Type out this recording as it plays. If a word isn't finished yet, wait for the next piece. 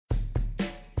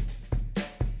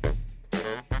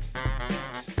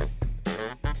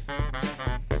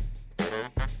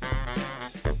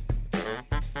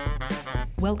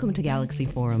Welcome to Galaxy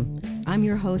Forum. I'm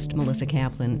your host, Melissa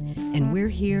Kaplan, and we're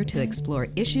here to explore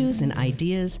issues and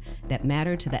ideas that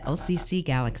matter to the LCC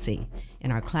galaxy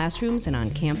in our classrooms and on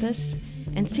campus,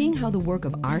 and seeing how the work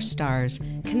of our stars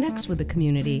connects with the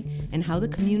community and how the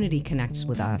community connects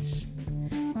with us.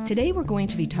 Today we're going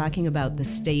to be talking about the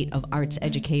state of arts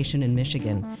education in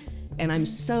Michigan, and I'm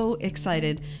so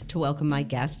excited to welcome my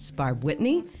guests, Barb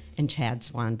Whitney and Chad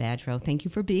Swan-Badgerow. Thank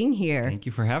you for being here. Thank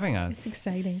you for having us. It's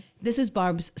exciting. This is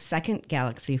Barb's second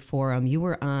Galaxy Forum. You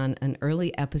were on an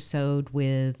early episode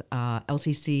with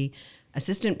LCC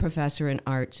Assistant Professor in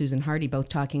Art, Susan Hardy, both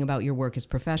talking about your work as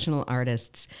professional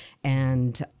artists.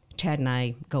 And Chad and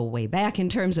I go way back in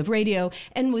terms of radio,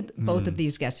 and with both of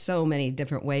these guests, so many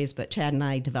different ways. But Chad and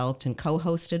I developed and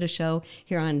co-hosted a show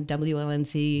here on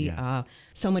WLNC, Yes.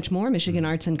 So Much More, Michigan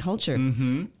Arts and Culture,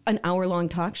 an hour-long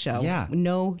talk show. Yeah.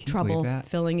 No Can you trouble believe that?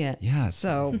 filling it. Yes.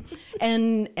 So,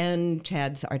 and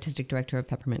Chad's artistic director of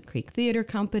Peppermint Creek Theater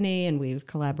Company, and we've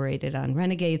collaborated on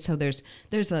Renegade. So there's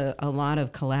a lot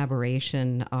of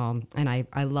collaboration, and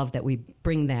I love that we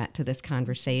bring that to this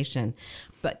conversation.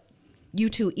 But you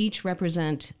two each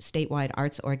represent statewide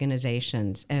arts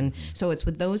organizations. And so it's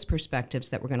with those perspectives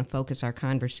that we're going to focus our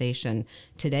conversation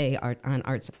today on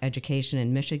arts education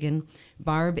in Michigan.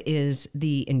 Barb is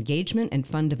the engagement and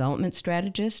fund development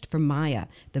strategist for MIA,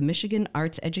 the Michigan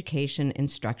Arts Education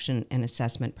Instruction and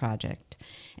Assessment Project.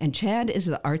 And Chad is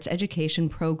the arts education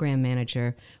program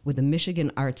manager with the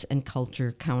Michigan Arts and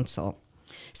Culture Council.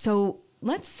 So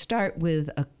let's start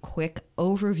with a quick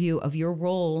overview of your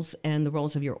roles and the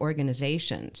roles of your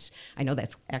organizations. I know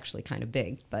that's actually kind of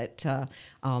big, but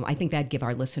I think that'd give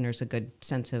our listeners a good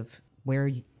sense of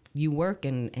where you work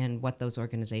and what those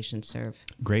organizations serve.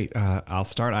 Great. I'll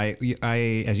start. I,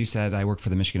 as you said, I work for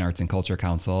the Michigan Arts and Culture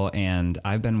Council, and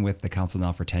I've been with the council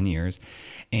now for 10 years.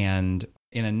 And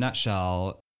in a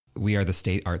nutshell, we are the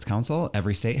State Arts Council.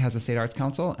 Every state has a State Arts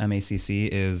Council. MACC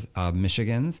is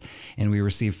Michigan's, and we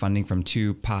receive funding from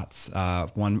two pots,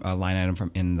 one line item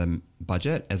from in the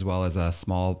budget, as well as a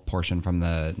small portion from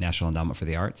the National Endowment for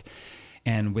the Arts.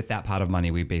 And with that pot of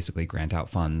money, we basically grant out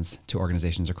funds to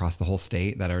organizations across the whole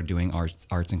state that are doing arts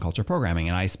and culture programming.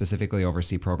 And I specifically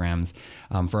oversee programs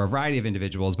for a variety of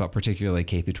individuals, but particularly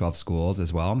K through 12 schools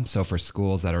as well. So for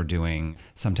schools that are doing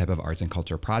some type of arts and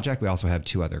culture project, we also have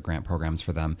two other grant programs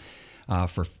for them.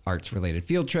 For arts-related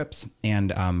field trips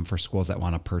and for schools that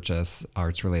want to purchase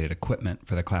arts-related equipment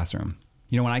for the classroom.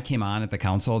 You know, when I came on at the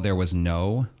council, there was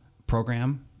no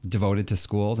program devoted to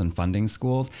schools and funding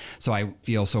schools. So I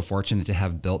feel so fortunate to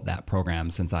have built that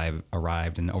program since I've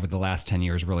arrived, and over the last 10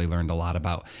 years really learned a lot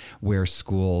about where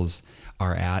schools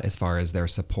are at as far as their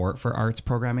support for arts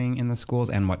programming in the schools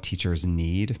and what teachers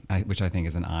need, which I think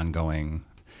is an ongoing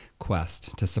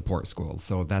quest to support schools.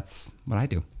 So that's what I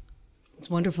do. It's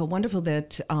wonderful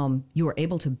that you were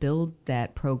able to build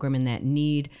that program, and that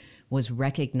need was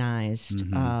recognized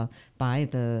by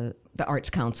the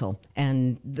Arts Council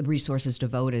and the resources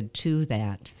devoted to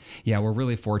that. Yeah, we're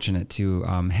really fortunate to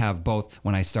have both,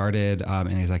 when I started, an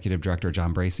executive director,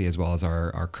 John Bracey, as well as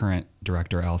our current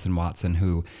director, Allison Watson,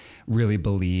 who really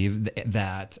believe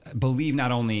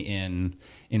not only in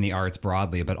the arts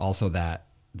broadly, but also that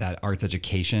arts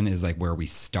education is like where we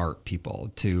start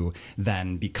people to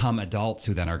then become adults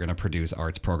who then are going to produce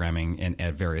arts programming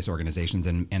at various organizations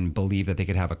and believe that they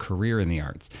could have a career in the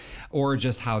arts, or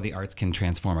just how the arts can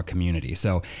transform a community.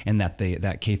 So, and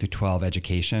that K through 12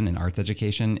 education and arts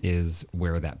education is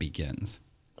where that begins.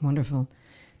 Wonderful.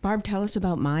 Barb, tell us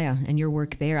about MIA and your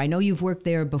work there. I know you've worked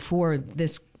there before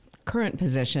this current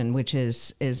position, which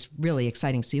is really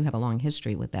exciting. So you have a long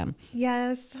history with them.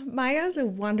 Yes, MIA is a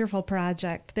wonderful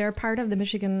project. They're part of the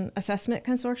Michigan Assessment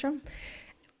Consortium.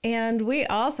 And we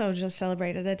also just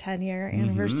celebrated a 10-year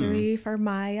anniversary for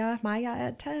MIA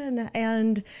at 10.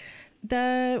 And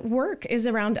the work is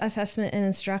around assessment and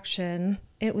instruction.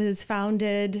 It was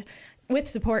founded with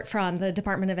support from the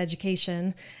Department of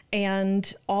Education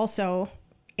and also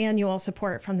annual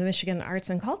support from the Michigan Arts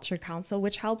and Culture Council,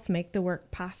 which helps make the work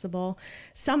possible.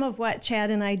 Some of what Chad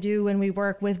and I do when we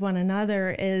work with one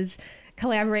another is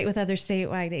collaborate with other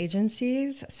statewide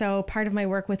agencies. So part of my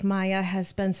work with MIA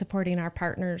has been supporting our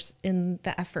partners in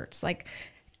the efforts, like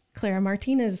Clara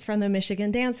Martinez from the Michigan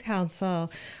Dance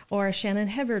Council, or Shannon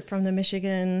Hibbert from the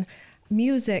Michigan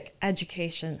Music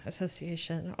Education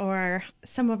Association, or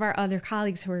some of our other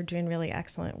colleagues who are doing really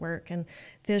excellent work in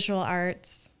visual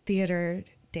arts, theater,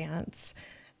 dance.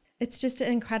 It's just an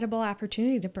incredible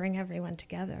opportunity to bring everyone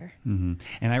together. And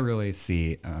I really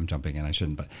see, I'm jumping in, I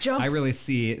shouldn't, but I really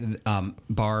see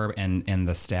Barb and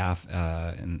the staff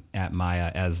at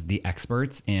MIA as the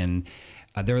experts in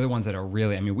they're the ones that are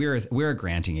really, I mean, we're a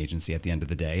granting agency at the end of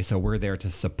the day. So we're there to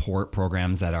support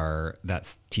programs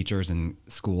that teachers and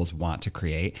schools want to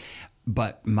create.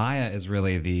 But Maya is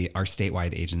really our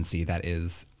statewide agency that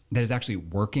is actually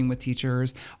working with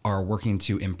teachers, are working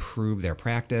to improve their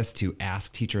practice, to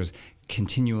ask teachers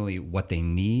continually what they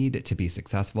need to be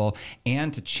successful,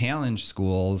 and to challenge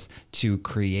schools to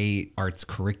create arts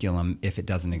curriculum if it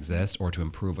doesn't exist, or to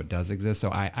improve what does exist.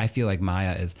 So I feel like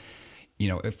Maya is,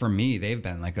 for me, they've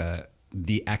been like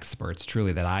the experts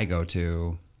truly that I go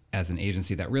to as an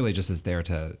agency that really just is there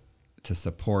to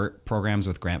support programs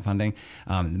with grant funding.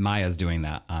 Maya is doing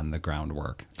that on the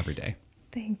groundwork every day.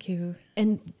 Thank you.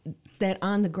 And that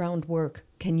on the ground work,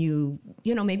 can you,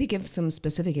 maybe give some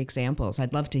specific examples?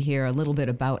 I'd love to hear a little bit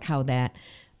about how that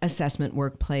assessment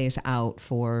work plays out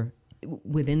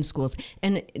within schools.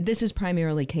 And this is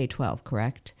primarily K-12,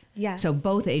 correct? Yes. So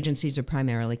both agencies are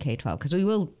primarily K-12, because we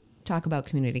will talk about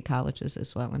community colleges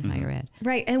as well in higher ed.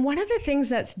 Right. And one of the things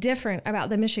that's different about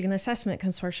the Michigan Assessment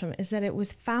Consortium is that it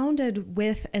was founded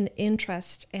with an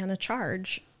interest and a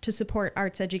charge to support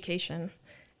arts education,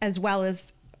 as well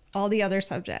as all the other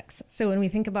subjects. So when we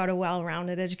think about a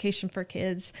well-rounded education for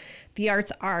kids, the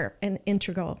arts are an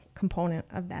integral component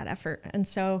of that effort. And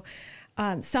so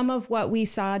some of what we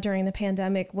saw during the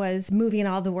pandemic was moving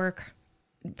all the work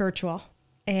virtual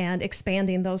and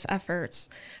expanding those efforts,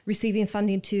 receiving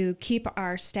funding to keep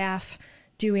our staff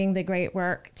doing the great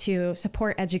work, to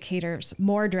support educators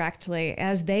more directly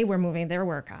as they were moving their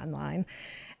work online,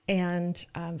 and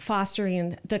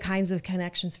fostering the kinds of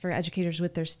connections for educators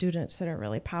with their students that are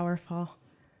really powerful.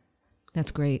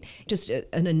 That's great. Just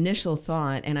an initial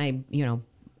thought, and I,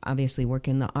 obviously work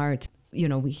in the arts.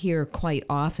 We hear quite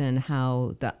often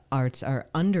how the arts are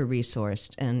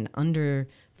under-resourced and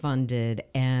underfunded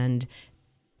and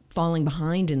falling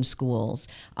behind in schools.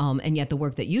 And yet the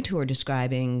work that you two are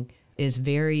describing is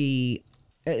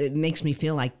it makes me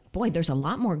feel like, boy, there's a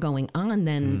lot more going on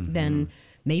than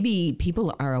maybe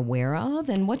people are aware of.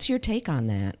 And what's your take on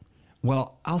that?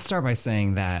 Well, I'll start by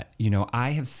saying that,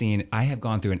 I have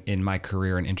gone through in my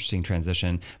career an interesting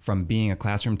transition from being a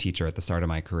classroom teacher at the start of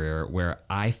my career, where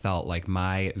I felt like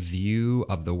my view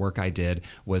of the work I did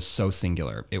was so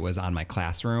singular. It was on my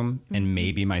classroom and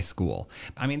maybe my school.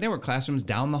 I mean, there were classrooms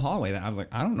down the hallway that I was like,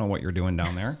 I don't know what you're doing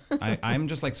down there. I'm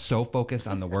just like so focused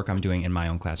on the work I'm doing in my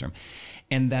own classroom.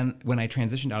 And then when I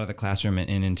transitioned out of the classroom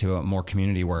and into a more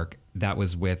community work, that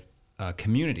was with a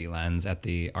community lens at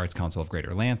the Arts Council of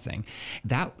Greater Lansing.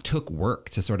 That took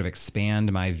work to sort of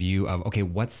expand my view of, okay,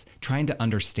 what's trying to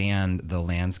understand the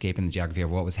landscape and the geography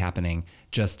of what was happening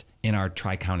just in our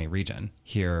Tri-County region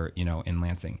here, in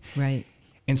Lansing. Right.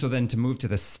 And so then to move to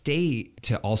the state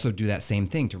to also do that same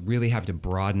thing, to really have to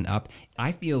broaden up,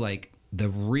 I feel like the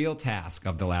real task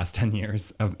of the last 10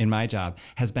 years in my job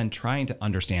has been trying to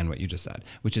understand what you just said,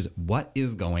 which is what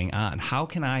is going on? How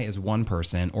can I as one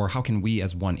person, or how can we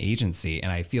as one agency, and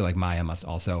I feel like Maya must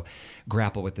also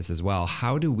grapple with this as well,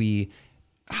 how do we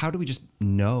just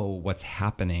know what's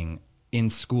happening in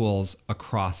schools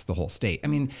across the whole state? I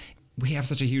mean, we have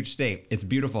such a huge state. It's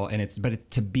beautiful,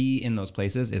 but to be in those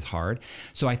places is hard.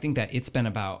 So I think that it's been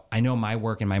about, I know my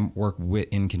work and my work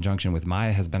in conjunction with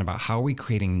Maya has been about how are we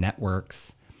creating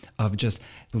networks of just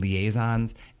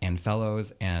liaisons and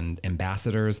fellows and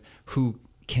ambassadors who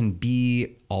can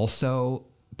be also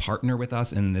partner with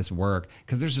us in this work,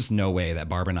 because there's just no way that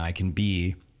Barb and I can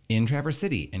be in Traverse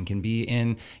City and can be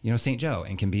in, St. Joe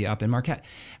and can be up in Marquette.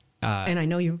 And I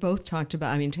know you've both talked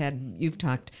about, Ted, you've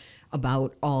talked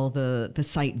about all the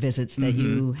site visits that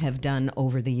you have done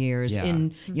over the years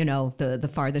in, the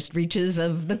farthest reaches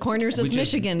of the corners of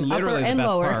Michigan, literally upper and the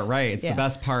best lower. part, right? It's the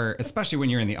best part, especially when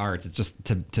you're in the arts. It's just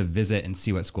to visit and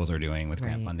see what schools are doing with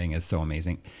grant funding is so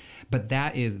amazing. But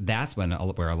that's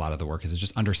where a lot of the work is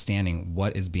just understanding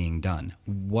what is being done,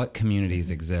 what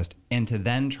communities exist, and to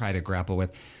then try to grapple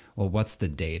with, well, what's the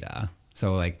data?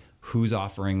 So like, who's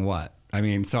offering what?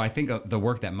 So I think the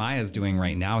work that Maya is doing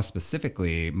right now,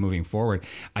 specifically moving forward,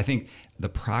 I think the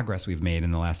progress we've made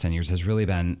in the last 10 years has really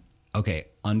been, okay,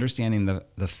 understanding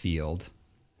the field,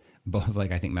 both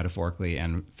I think metaphorically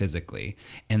and physically,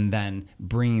 and then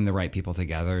bringing the right people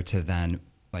together to then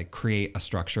create a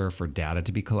structure for data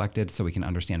to be collected so we can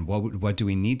understand what do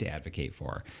we need to advocate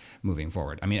for moving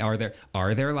forward.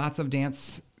 Are there lots of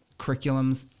dance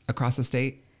curriculums across the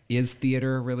state? Is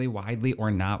theater really widely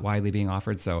or not widely being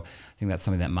offered? So I think that's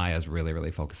something that Maya is really,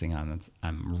 really focusing on.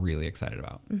 I'm really excited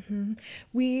about. Mm-hmm.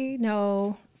 We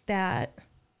know that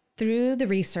through the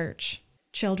research,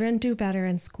 children do better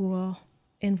in school,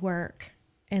 in work,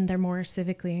 and they're more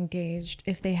civically engaged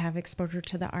if they have exposure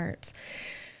to the arts.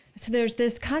 So there's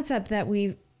this concept that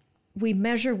we we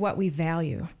measure what we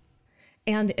value.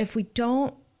 And if we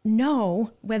don't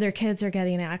know whether kids are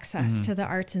getting access to the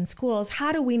arts in schools,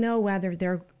 how do we know whether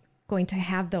they're going to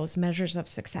have those measures of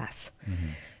success?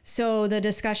 So the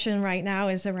discussion right now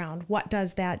is around, what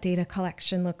does that data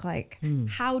collection look like?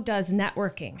 How does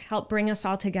networking help bring us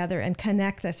all together and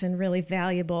connect us in really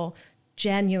valuable,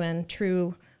 genuine,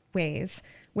 true ways,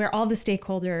 where all the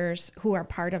stakeholders who are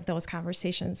part of those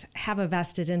conversations have a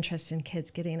vested interest in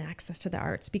kids getting access to the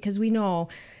arts? Because we know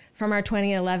from our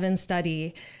 2011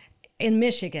 study in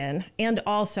Michigan, and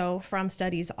also from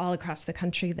studies all across the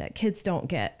country, that kids don't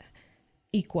get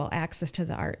equal access to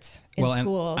the arts in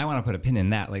schools. I want to put a pin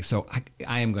in that. Like, so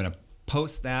I am going to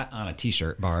post that on a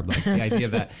T-shirt, Barb. Like the idea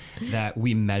of that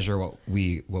we measure what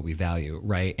we value,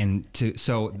 right? And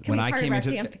when I came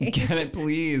into get it,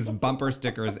 please, bumper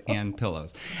stickers and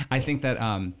pillows. I think that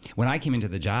when I came into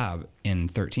the job in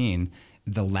 2013,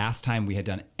 the last time we had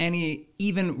done any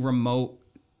even remote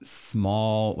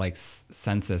small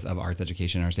census of arts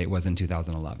education in our state was in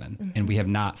 2011, and we have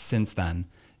not since then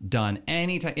done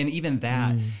any time, and even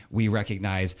that we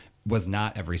recognize was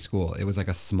not every school. It was like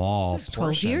a small portion.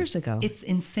 12 years ago. It's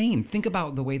insane. Think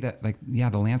about the way that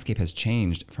the landscape has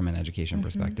changed from an education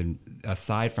perspective,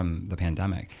 aside from the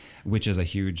pandemic, which is a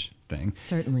huge thing.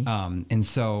 Certainly. And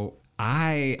so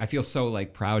I feel so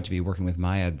proud to be working with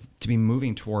Maya, to be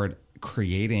moving toward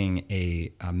creating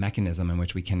a mechanism in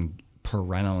which we can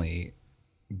perennially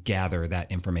gather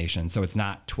that information. So it's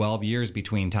not 12 years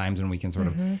between times when we can sort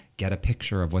of get a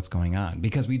picture of what's going on.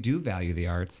 Because we do value the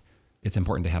arts, it's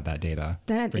important to have that data.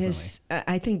 That frequently. is,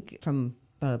 I think from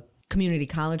a community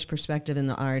college perspective in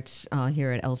the arts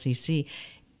here at LCC,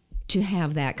 to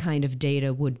have that kind of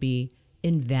data would be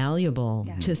invaluable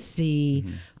to see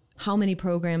how many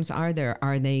programs are there?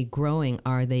 Are they growing?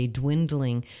 Are they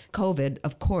dwindling? COVID,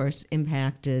 of course,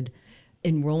 impacted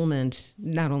enrollment,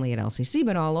 not only at LCC,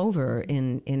 but all over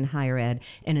in higher ed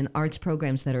and in arts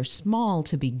programs that are small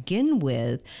to begin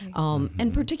with.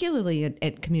 And particularly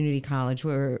at community college,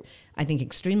 we're, I think,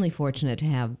 extremely fortunate to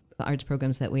have the arts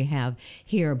programs that we have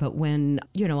here. But when,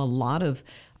 a lot of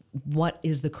what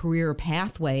is the career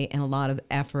pathway and a lot of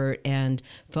effort and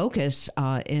focus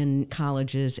in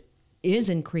colleges is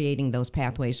in creating those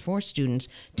pathways for students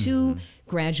to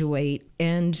graduate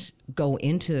and go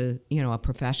into, a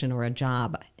profession or a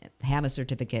job, have a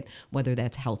certificate, whether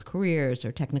that's health careers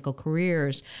or technical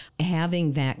careers.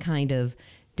 Having that kind of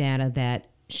data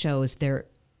that shows there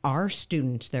are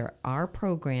students, there are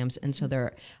programs, and so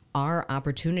there are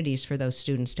opportunities for those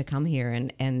students to come here,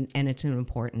 and it's an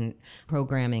important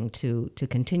programming to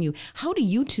continue. How do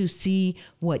you two see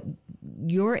what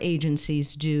your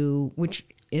agencies do, which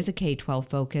is a K-12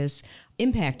 focus,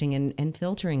 impacting and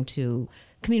filtering to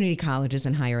community colleges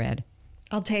and higher ed?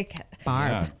 I'll take it.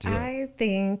 Barb. Yeah, I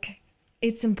think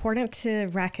it's important to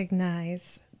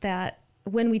recognize that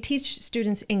when we teach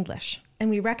students English and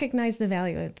we recognize the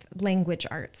value of language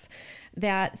arts,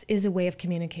 that is a way of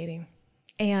communicating.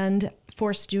 And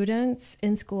for students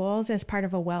in schools, as part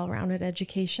of a well-rounded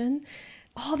education,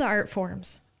 all the art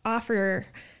forms offer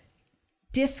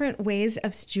different ways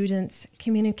of students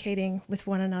communicating with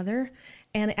one another.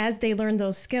 And as they learn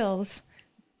those skills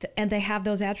and they have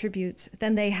those attributes,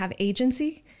 then they have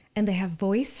agency and they have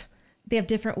voice. They have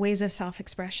different ways of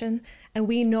self-expression. And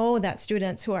we know that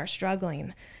students who are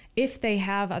struggling, if they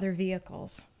have other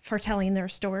vehicles for telling their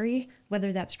story,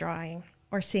 whether that's drawing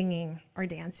or singing or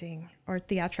dancing or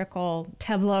theatrical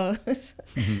tableaus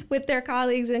with their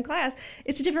colleagues in class,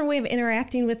 it's a different way of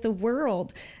interacting with the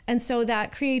world. And so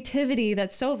that creativity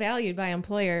that's so valued by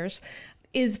employers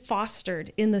is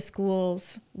fostered in the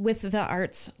schools with the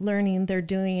arts learning they're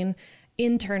doing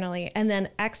internally. And then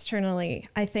externally,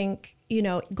 I think,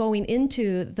 going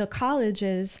into the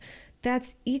colleges,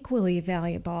 that's equally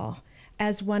valuable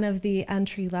as one of the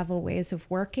entry-level ways of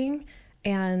working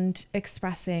and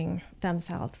expressing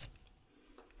themselves.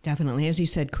 Definitely. As you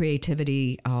said,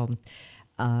 creativity,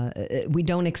 we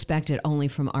don't expect it only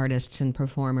from artists and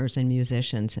performers and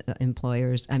musicians,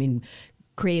 employers. I mean,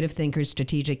 creative thinkers,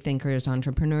 strategic thinkers,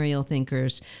 entrepreneurial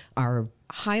thinkers are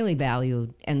highly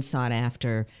valued and sought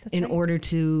after in order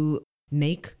to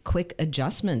make quick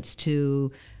adjustments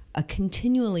to a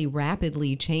continually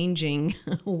rapidly changing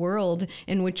world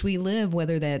in which we live,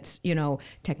 whether that's,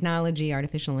 technology,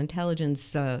 artificial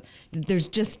intelligence. There's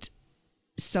just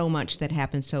so much that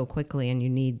happens so quickly, and you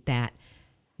need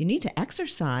to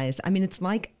exercise. I mean, it's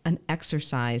like an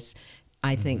exercise,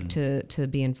 I think, to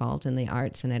be involved in the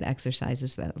arts, and it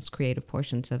exercises those creative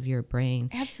portions of your brain.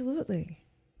 Absolutely.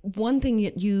 One thing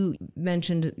that you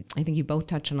mentioned, I think you both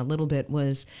touched on a little bit,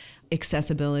 was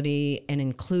accessibility and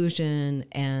inclusion.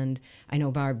 And I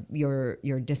know, Barb, your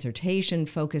dissertation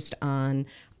focused on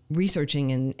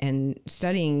researching and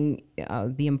studying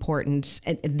the importance,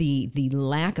 the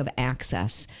lack of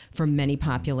access for many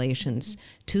populations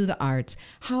to the arts.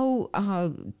 How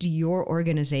do your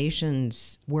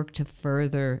organizations work to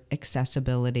further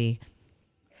accessibility?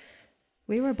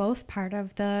 We were both part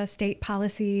of the state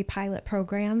policy pilot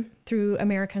program through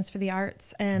Americans for the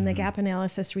Arts, and the gap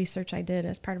analysis research I did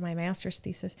as part of my master's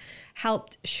thesis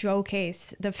helped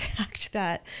showcase the fact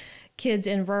that kids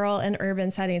in rural and urban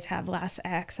settings have less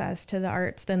access to the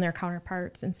arts than their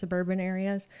counterparts in suburban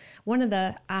areas. One of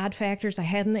the odd factors I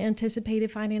hadn't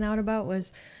anticipated finding out about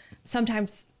was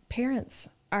sometimes parents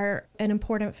are an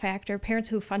important factor. Parents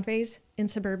who fundraise in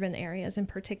suburban areas in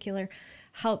particular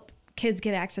help kids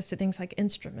get access to things like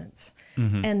instruments.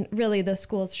 And really the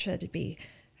schools should be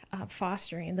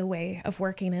fostering the way of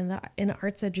working in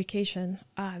arts education.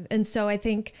 And so I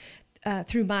think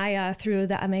through Maya, through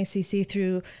the MACC,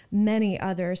 through many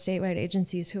other statewide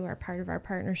agencies who are part of our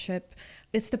partnership,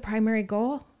 it's the primary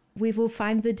goal. We will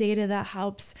find the data that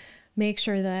helps make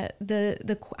sure that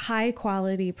the high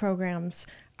quality programs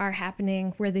are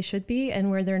happening where they should be, and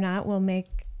where they're not, we'll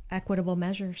make equitable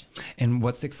measures. And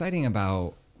what's exciting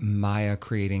about Maya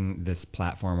creating this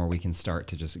platform where we can start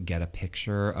to just get a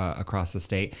picture across the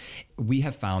state, we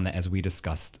have found that as we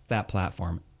discussed that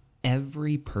platform,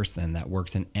 every person that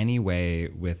works in any way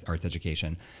with arts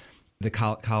education, the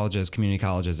colleges, community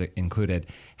colleges included,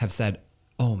 have said,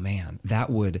 oh man, that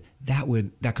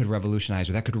could revolutionize,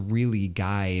 or that could really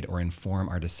guide or inform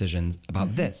our decisions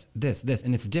about this.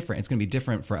 And it's different. It's going to be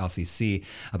different for LCC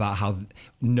about how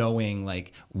knowing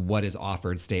like what is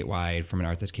offered statewide from an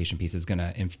arts education piece is going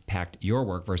to impact your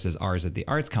work versus ours at the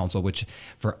Arts Council, which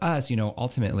for us,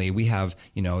 ultimately we have,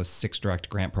 6 direct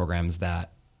grant programs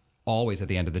that always at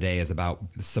the end of the day is about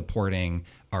supporting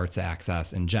arts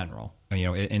access in general,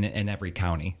 in every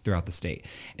county throughout the state.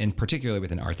 And particularly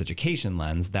with an arts education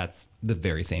lens, that's the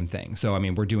very same thing. So,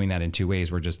 we're doing that in 2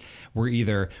 ways. We're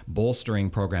either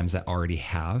bolstering programs that already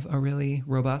have a really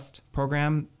robust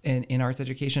program in arts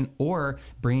education, or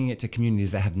bringing it to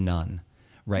communities that have none.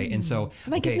 Right. And so,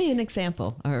 give me an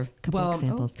example or a couple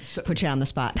examples. Put you on the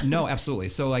spot. No, absolutely.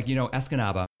 So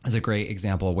Escanaba is a great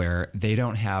example where they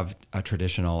don't have a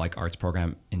traditional arts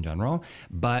program in general,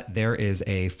 but there is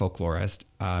a folklorist,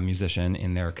 musician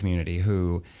in their community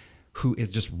who is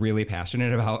just really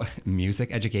passionate about music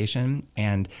education.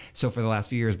 And so for the last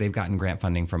few years, they've gotten grant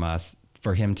funding from us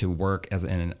for him to work as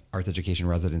in an arts education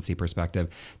residency perspective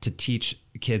to teach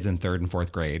kids in 3rd and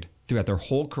 4th grade throughout their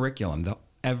whole curriculum,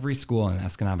 every school in the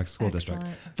Escanaba School District,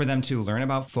 for them to learn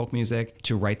about folk music,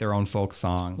 to write their own folk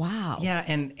song. Wow. Yeah,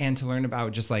 and to learn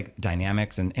about just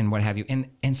dynamics and what have you.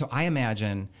 And so I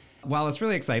imagine, while it's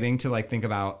really exciting to think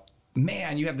about,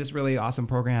 man, you have this really awesome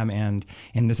program and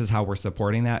this is how we're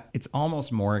supporting that, it's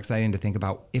almost more exciting to think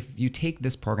about if you take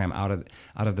this program out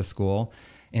of the school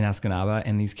in Escanaba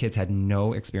and these kids had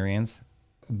no experience,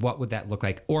 what would that look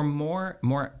like? Or more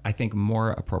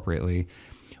appropriately,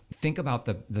 think about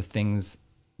the things,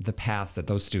 the paths that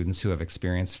those students who have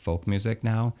experienced folk music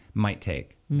now might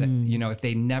take. That, if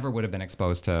they never would have been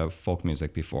exposed to folk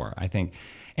music before, I think,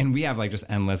 and we have just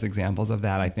endless examples of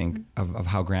that, I think, of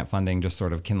how grant funding just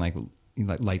sort of can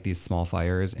light these small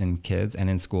fires in kids and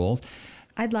in schools.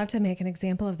 I'd love to make an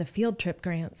example of the field trip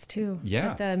grants too,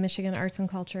 that the Michigan Arts and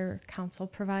Culture Council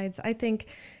provides. I think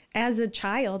as a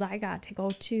child, I got to go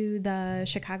to the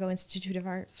Chicago Institute of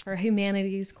Arts for a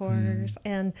humanities course,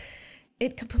 and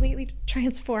it completely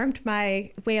transformed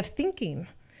my way of thinking,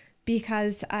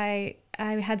 because I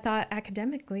had thought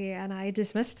academically and I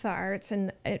dismissed the arts.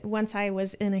 And once I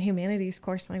was in a humanities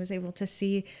course and I was able to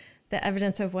see the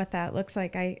evidence of what that looks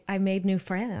like, I made new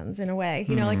friends in a way.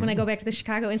 Like when I go back to the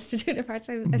Chicago Institute of Arts,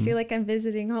 I feel like I'm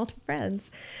visiting old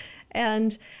friends.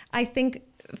 And I think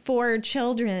for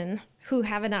children who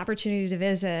have an opportunity to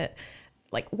visit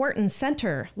Wharton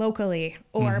Center locally,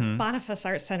 or Boniface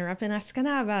Arts Center up in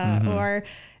Escanaba, or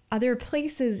other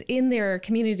places in their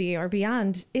community or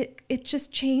beyond, it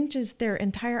just changes their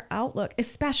entire outlook,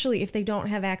 especially if they don't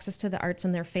have access to the arts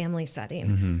in their family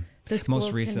setting. The schools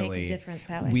Most recently, can make a difference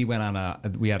that way.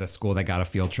 We had a school that got a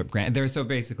field trip grant. So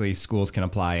basically schools can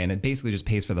apply, and it basically just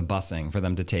pays for the busing for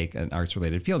them to take an arts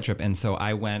related field trip. And so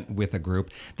I went with a group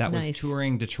that was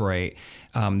touring Detroit.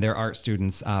 Their art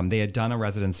students, they had done a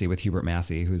residency with Hubert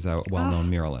Massey, who's a well-known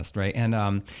muralist, right?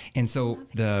 And so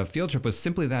the field trip was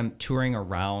simply them touring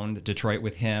around Detroit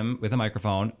with him, with a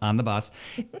microphone on the bus,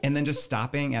 and then just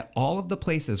stopping at all of the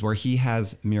places where he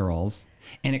has murals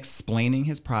and explaining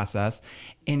his process.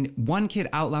 And one kid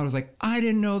out loud was like, I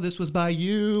didn't know this was by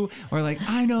you, or like,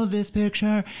 I know this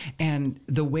picture. And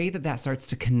the way that starts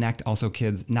to connect also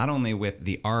kids, not only with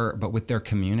the art, but with their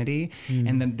community.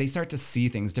 And then they start to see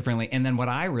things differently. And then what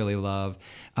I really love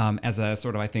as a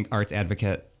sort of, I think, arts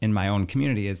advocate in my own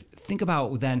community is think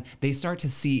about then they start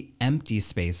to see empty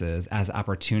spaces as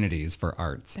opportunities for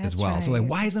arts as well. Right. So like,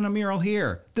 why isn't a mural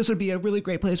here? This would be a really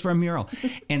great place for a mural.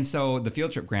 And so the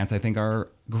field trip grants, I think, are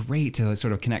great to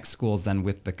sort of connect schools then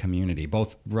with the community,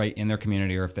 both right in their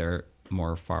community or if they're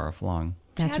more far along.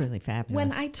 That's Chad, really fabulous.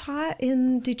 When I taught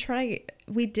in Detroit,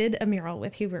 we did a mural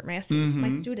with Hubert Massey, my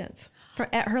students,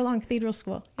 at Hurlong Cathedral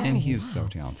School. And he's so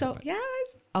talented. So, yes.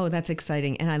 Oh, that's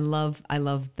exciting. And I love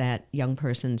that young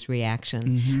person's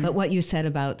reaction. But what you said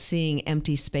about seeing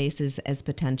empty spaces as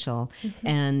potential.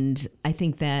 And I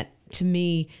think that, to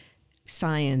me,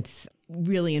 science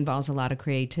really involves a lot of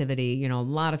creativity. You know, a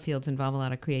lot of fields involve a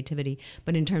lot of creativity.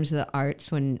 But in terms of the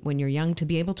arts, when you're young, to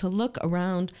be able to look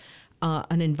around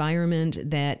an environment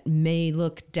that may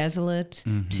look desolate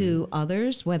to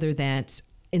others, whether that's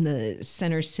in the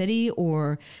center city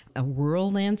or a rural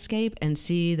landscape, and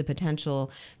see the potential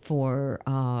for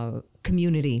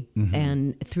community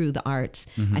and through the arts.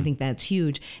 I think that's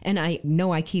huge. And I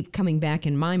know I keep coming back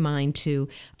in my mind to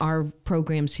our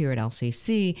programs here at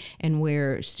LCC, and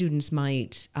where students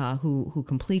might, who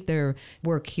complete their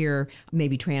work here,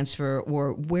 maybe transfer,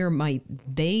 or where might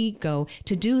they go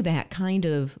to do that kind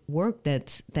of work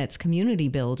that's community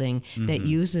building, that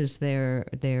uses their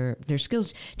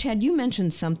skills. Chad, you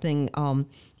mentioned something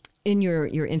in your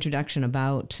introduction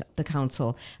about the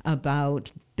council,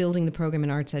 about building the program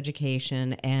in arts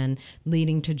education and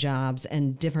leading to jobs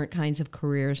and different kinds of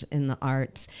careers in the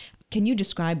arts. Can you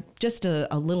describe just a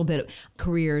little bit of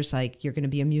careers, like you're going to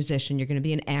be a musician, you're going to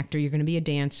be an actor, you're going to be a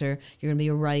dancer, you're going to be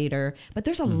a writer, but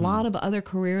there's a lot of other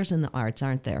careers in the arts,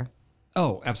 aren't there?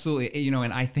 Oh, absolutely. You know,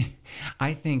 and I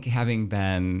think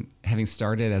having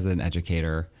started as an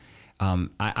educator,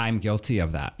 I'm guilty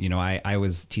of that. You know, I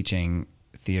was teaching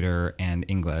theater and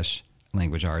English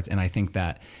language arts. And I think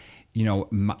that, you know,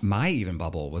 my even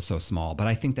bubble was so small, but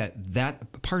I think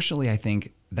that partially, I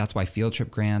think that's why field trip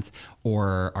grants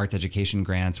or arts education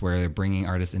grants, where they're bringing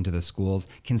artists into the schools,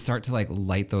 can start to like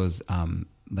light those,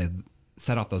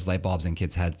 set off those light bulbs in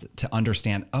kids' heads to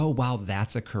understand, oh, wow,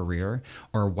 that's a career,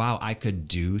 or wow, I could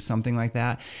do something like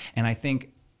that. And I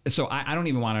think, so I don't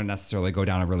even want to necessarily go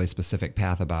down a really specific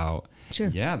path about,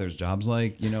 yeah, there's jobs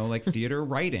like, you know, like theater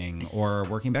writing or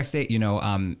working backstage, you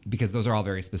know, because those are all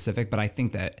very specific. But I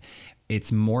think that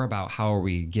it's more about how are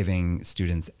we giving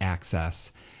students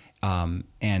access and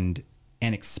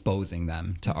exposing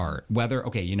them to art, whether,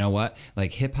 okay, you know what,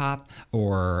 like hip hop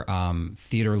or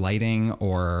theater lighting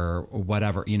or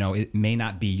whatever, you know, it may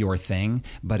not be your thing,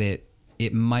 but it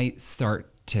might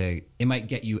it might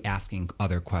get you asking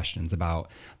other questions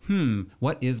about,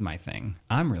 what is my thing?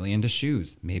 I'm really into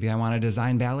shoes. Maybe I want to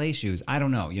design ballet shoes. I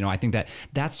don't know. You know, I think that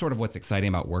that's sort of what's exciting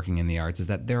about working in the arts, is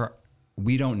that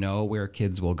we don't know where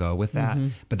kids will go with that,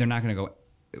 but they're not going to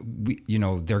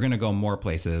go, they're going to go more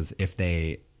places if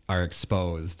they are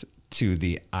exposed to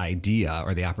the idea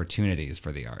or the opportunities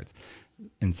for the arts.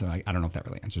 And so I don't know if that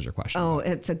really answers your question. Oh,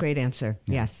 it's a great answer.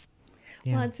 Yeah. Yes.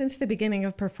 Yeah. Well, and since the beginning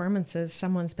of performances,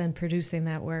 someone's been producing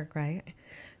that work, right?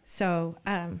 So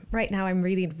right now I'm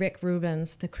reading Rick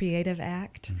Rubin's The Creative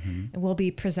Act, and we'll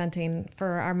be presenting for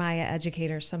our Maya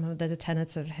educators some of the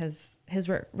tenets of his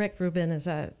work. Rick Rubin is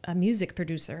a music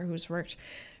producer who's worked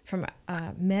from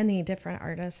many different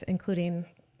artists, including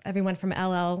everyone from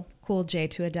LL Cool J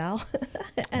to Adele.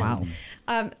 And,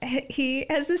 wow. He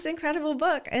has this incredible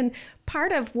book. And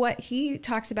part of what he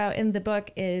talks about in the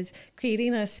book is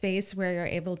creating a space where you're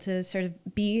able to sort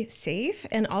of be safe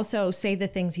and also say the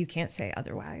things you can't say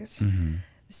otherwise.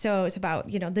 So it's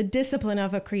about, the discipline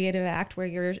of a creative act where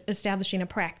you're establishing a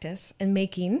practice and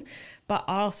making, but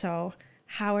also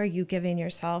how are you giving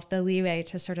yourself the leeway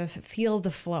to sort of feel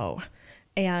the flow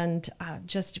and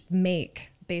just make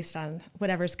based on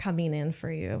whatever's coming in for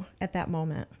you at that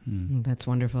moment. That's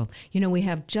wonderful. We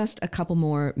have just a couple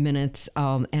more minutes,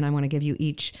 and I want to give you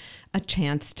each a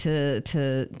chance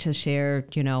to share,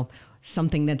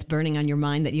 something that's burning on your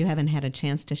mind that you haven't had a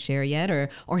chance to share yet,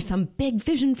 or some big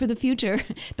vision for the future,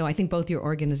 though I think both your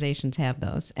organizations have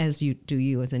those, as you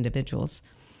do as individuals.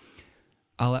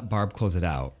 I'll let Barb close it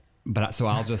out. But so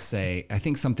I'll just say, I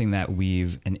think something that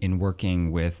we've, in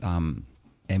working with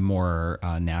a more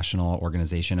national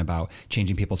organization about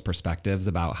changing people's perspectives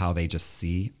about how they just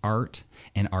see art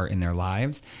and art in their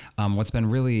lives. What's been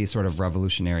really sort of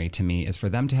revolutionary to me is for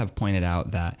them to have pointed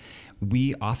out that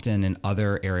we often in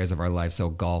other areas of our life, so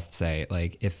golf, say,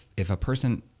 like if a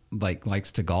person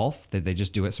likes to golf, that they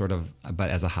just do it sort of, but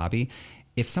as a hobby.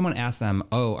 If someone asked them,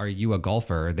 "Oh, are you a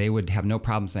golfer?" they would have no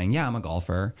problem saying, "Yeah, I'm a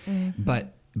golfer." Mm-hmm.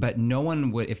 But no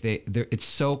one would, if it's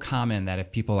so common that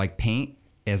if people like paint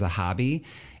as a hobby,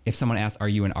 if someone asks, "Are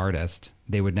you an artist?"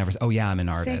 they would never say, "Oh yeah, I'm an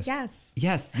artist." Say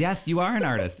yes. Yes, you are an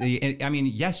artist. I mean,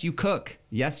 yes, you cook.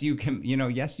 Yes, you can,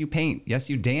 yes, you paint. Yes,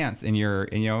 you dance in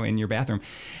your bathroom.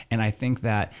 And I think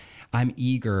that I'm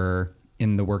eager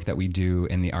in the work that we do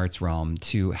in the arts realm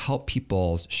to help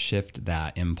people shift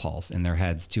that impulse in their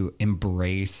heads to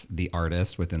embrace the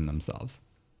artist within themselves.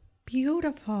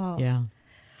 Beautiful. Yeah.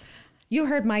 You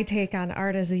heard my take on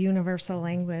art as a universal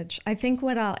language. I think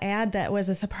what I'll add that was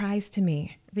a surprise to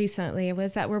me recently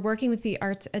was that we're working with the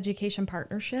Arts Education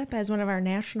Partnership as one of our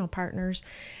national partners.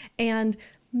 And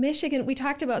Michigan, we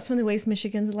talked about some of the ways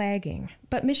Michigan's lagging,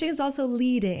 but Michigan's also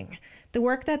leading. The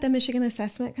work that the Michigan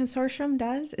Assessment Consortium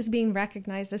does is being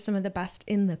recognized as some of the best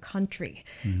in the country.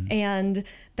 Mm-hmm. And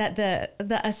that the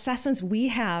assessments we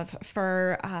have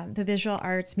for the visual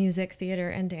arts, music, theater,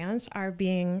 and dance are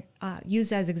being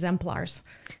used as exemplars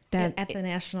at the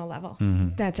national level. Mm-hmm.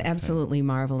 That's absolutely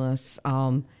marvelous.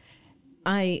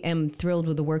 I am thrilled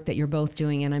with the work that you're both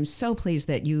doing, and I'm so pleased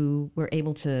that you were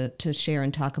able to share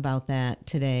and talk about that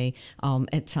today.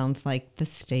 It sounds like the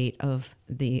state of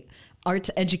the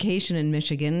arts education in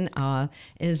Michigan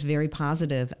is very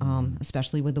positive,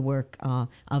 especially with the work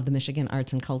of the Michigan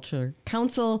Arts and Culture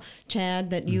Council,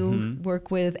 Chad, that you work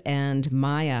with, and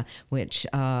Maya, which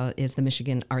is the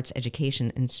Michigan Arts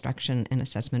Education Instruction and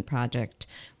Assessment Project,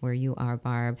 where you are,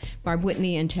 Barb. Barb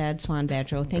Whitney and Chad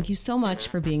Swan-Badgerow, thank you so much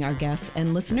for being our guests.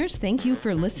 And listeners, thank you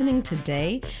for listening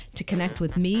today. To connect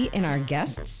with me and our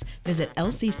guests, visit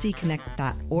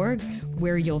lccconnect.org,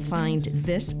 where you'll find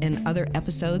this and other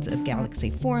episodes of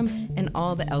Galaxy Forum and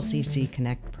all the LCC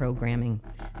Connect programming.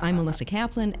 I'm Melissa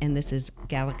Kaplan, and this is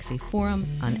Galaxy Forum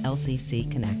on LCC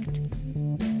Connect.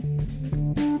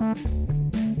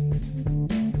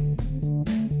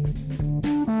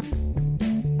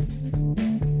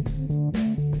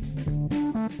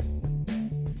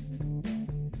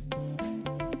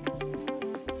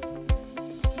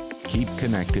 Keep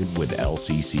connected with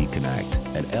LCC Connect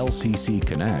at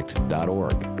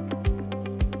lccconnect.org.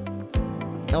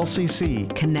 LCC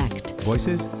Connect.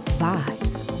 Voices,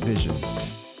 Vibes. Vision.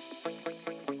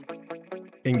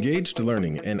 Engaged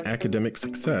learning and academic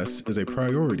success is a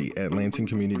priority at Lansing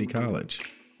Community College.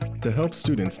 To help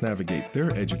students navigate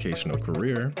their educational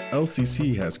career,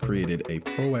 LCC has created a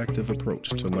proactive approach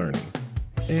to learning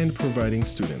and providing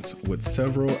students with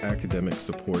several academic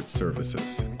support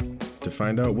services. To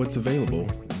find out what's available,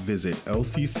 visit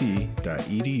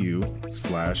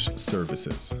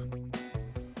lcc.edu/services.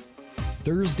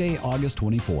 Thursday, August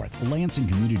 24th, Lansing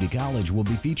Community College will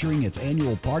be featuring its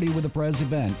annual Party with the Prez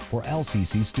event for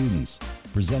LCC students.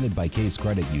 Presented by Case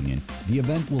Credit Union, the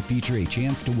event will feature a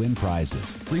chance to win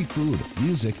prizes, free food,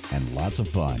 music, and lots of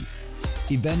fun.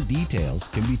 Event details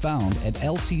can be found at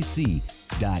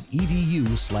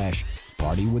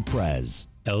lcc.edu/partywithprez.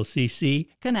 LCC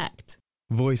Connect.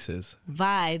 Voices,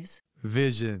 Vibes.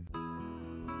 Vision.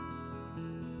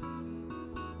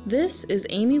 This is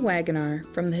Amy Wagonar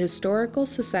from the Historical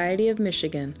Society of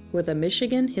Michigan with a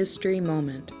Michigan History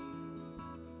Moment.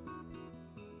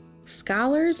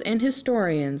 Scholars and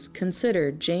historians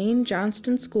consider Jane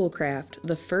Johnston Schoolcraft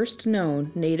the first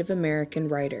known Native American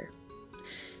writer.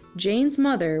 Jane's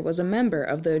mother was a member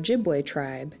of the Ojibwe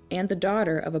tribe and the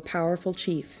daughter of a powerful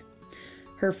chief.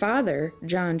 Her father,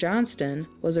 John Johnston,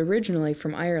 was originally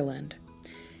from Ireland.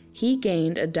 He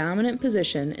gained a dominant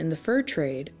position in the fur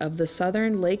trade of the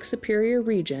southern Lake Superior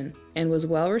region and was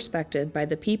well respected by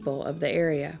the people of the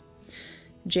area.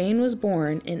 Jane was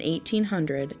born in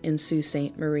 1800 in Sault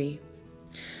Ste. Marie.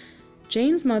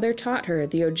 Jane's mother taught her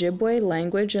the Ojibwe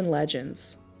language and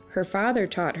legends. Her father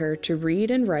taught her to read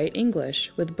and write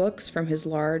English with books from his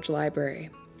large library.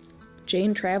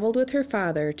 Jane traveled with her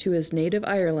father to his native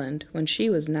Ireland when she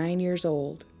was 9 years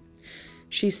old.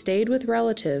 She stayed with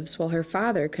relatives while her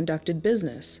father conducted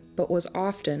business, but was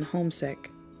often homesick.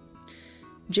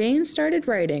 Jane started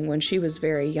writing when she was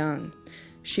very young.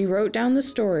 She wrote down the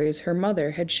stories her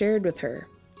mother had shared with her.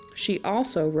 She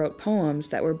also wrote poems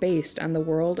that were based on the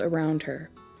world around her.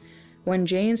 When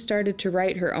Jane started to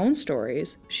write her own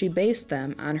stories, she based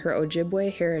them on her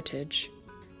Ojibwe heritage.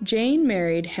 Jane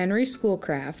married Henry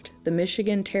Schoolcraft, the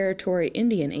Michigan Territory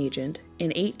Indian agent,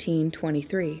 in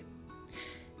 1823.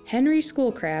 Henry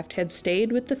Schoolcraft had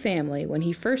stayed with the family when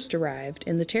he first arrived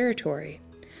in the territory.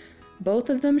 Both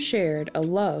of them shared a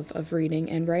love of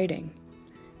reading and writing.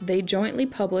 They jointly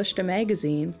published a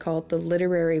magazine called The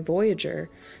Literary Voyager,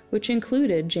 which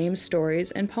included Jane's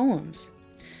stories and poems.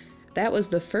 That was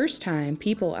the first time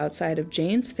people outside of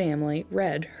Jane's family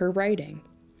read her writing.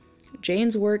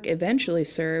 Jane's work eventually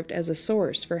served as a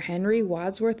source for Henry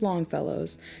Wadsworth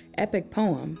Longfellow's epic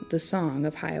poem, The Song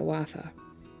of Hiawatha.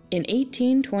 In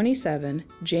 1827,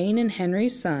 Jane and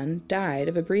Henry's son died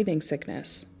of a breathing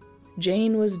sickness.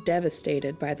 Jane was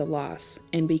devastated by the loss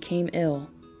and became ill.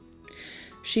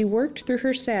 She worked through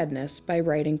her sadness by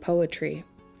writing poetry.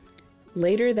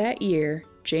 Later that year,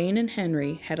 Jane and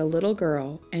Henry had a little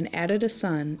girl and added a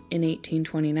son in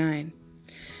 1829.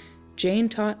 Jane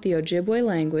taught the Ojibwe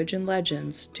language and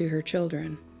legends to her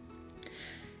children.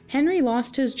 Henry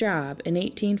lost his job in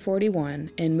 1841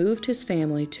 and moved his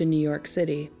family to New York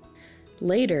City.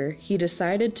 Later, he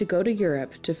decided to go to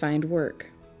Europe to find work.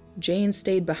 Jane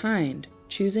stayed behind,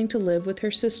 choosing to live with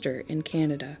her sister in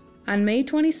Canada. On May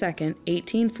 22,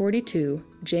 1842,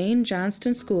 Jane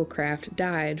Johnston Schoolcraft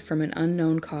died from an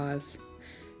unknown cause.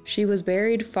 She was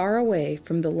buried far away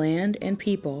from the land and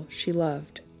people she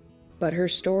loved. But her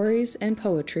stories and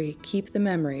poetry keep the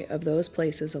memory of those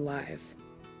places alive.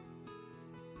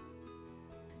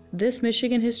 This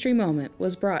Michigan History Moment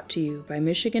was brought to you by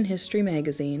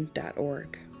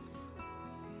MichiganHistoryMagazine.org.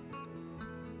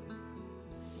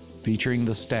 Featuring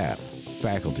the staff,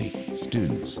 faculty,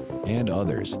 students, and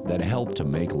others that help to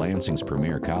make Lansing's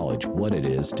premier college what it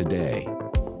is today.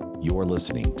 You're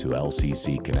listening to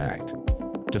LCC Connect.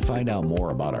 To find out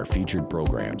more about our featured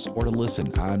programs or to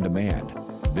listen on demand,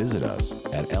 visit us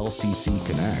at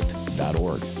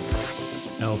lcconnect.org.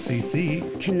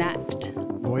 LCC Connect.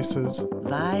 Voices.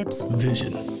 Vibes.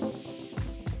 Vision.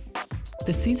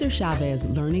 The Cesar Chavez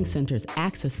Learning Center's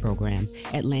Access Program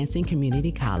at Lansing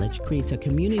Community College creates a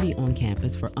community on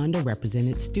campus for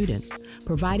underrepresented students,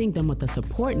 providing them with a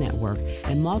support network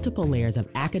and multiple layers of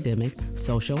academic,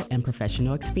 social, and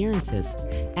professional experiences.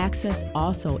 Access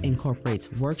also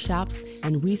incorporates workshops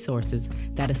and resources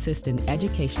that assist in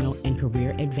educational and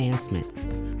career advancement.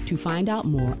 To find out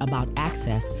more about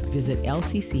Access, visit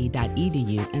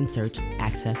lcc.edu and search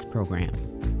Access Program.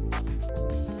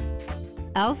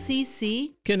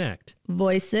 LCC Connect.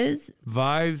 Voices.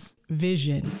 Vibes.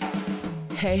 Vision.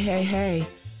 Hey.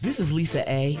 This is Lisa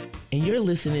A., and you're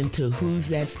listening to Who's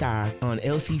That Star on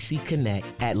LCC Connect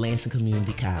at Lansing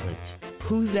Community College.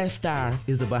 Who's That Star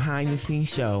is a behind-the-scenes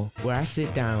show where I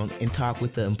sit down and talk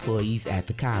with the employees at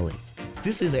the college.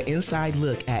 This is an inside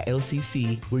look at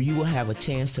LCC where you will have a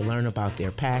chance to learn about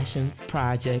their passions,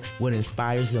 projects, what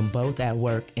inspires them both at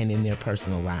work and in their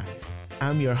personal lives.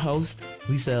 I'm your host,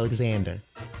 Lisa Alexander.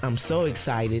 I'm so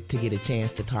excited to get a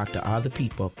chance to talk to all the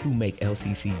people who make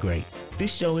LCC great.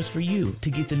 This show is for you to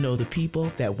get to know the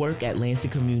people that work at Lansing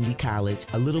Community College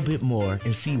a little bit more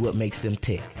and see what makes them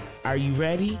tick. Are you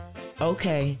ready?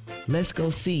 Okay, let's go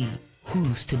see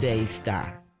who's today's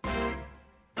star.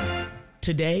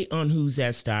 Today on Who's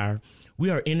That Star, we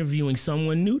are interviewing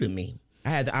someone new to me. I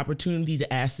had the opportunity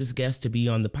to ask this guest to be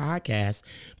on the podcast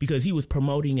because he was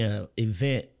promoting an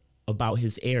event about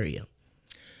his area.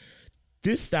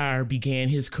 This star began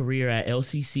his career at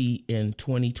LCC in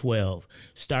 2012,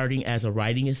 starting as a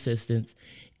writing assistant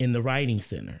in the Writing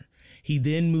Center. He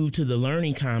then moved to the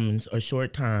Learning Commons a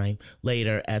short time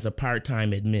later as a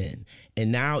part-time admin,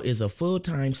 and now is a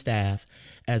full-time staff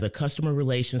as a customer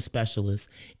relations specialist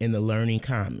in the Learning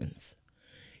Commons.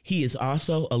 He is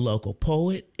also a local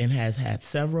poet and has had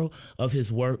several of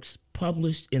his works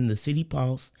published in the City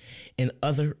Pulse and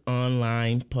other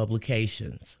online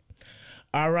publications.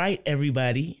 All right,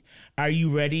 everybody, are you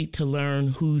ready to learn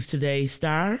who's today's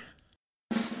star?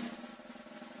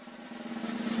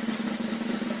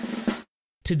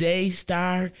 Today's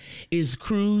star is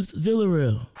Cruz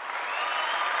Villarreal.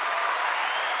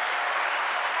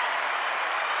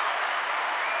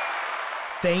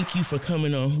 Thank you for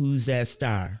coming on Who's That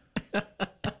Star?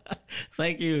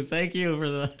 Thank you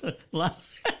for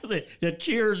the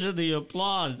cheers and the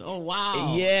applause. Oh,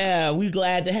 wow. Yeah, we're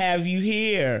glad to have you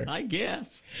here. I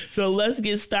guess. So let's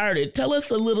get started. Tell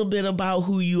us a little bit about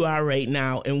who you are right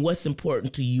now and what's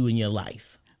important to you in your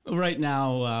life. Right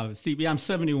now, CB, I'm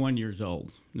 71 years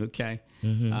old, okay?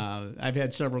 Mm-hmm. I've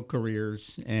had several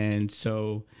careers, and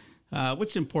so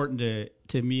what's important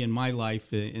to me in my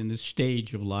life, in this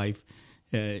stage of life,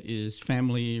 is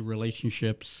family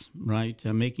relationships, right?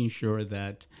 Making sure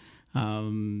that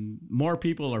more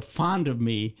people are fond of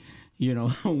me, you know,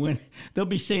 when they'll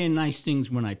be saying nice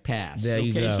things when I pass. There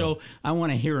you go. So I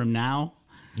want to hear them now.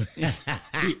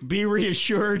 be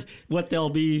reassured what they'll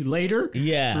be later.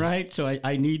 Yeah. Right? So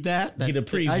I need that. Get a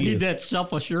preview. I need that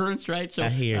self-assurance, right? So I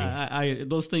hear you.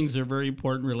 Those things are very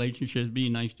important. Relationships,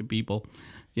 being nice to people,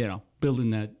 you know,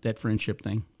 building that friendship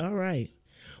thing. All right.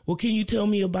 Well, can you tell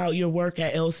me about your work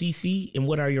at LCC and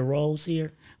what are your roles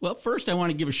here? Well, first I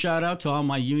want to give a shout out to all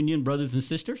my union brothers and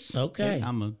sisters. Okay.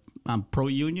 I'm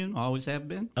pro-union, always have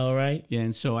been. All right. Yeah,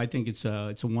 and so I think it's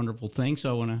a wonderful thing. So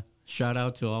I want to shout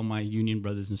out to all my union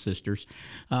brothers and sisters.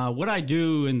 What I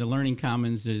do in the Learning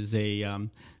Commons is a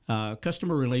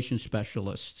customer relations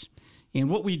specialist. And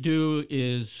what we do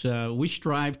is we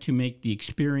strive to make the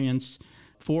experience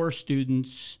for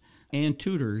students and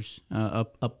tutors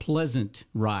a pleasant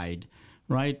ride,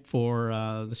 right? For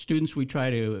the students, we try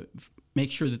to make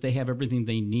sure that they have everything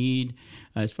they need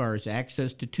as far as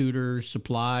access to tutors,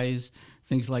 supplies,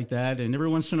 things like that. And every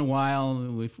once in a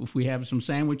while, if we have some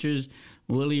sandwiches,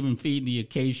 we'll even feed the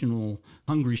occasional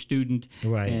hungry student.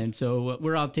 Right. And so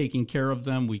we're out taking care of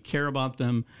them. We care about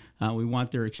them. We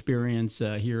want their experience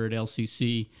here at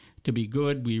LCC to be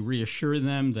good. We reassure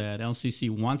them that LCC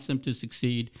wants them to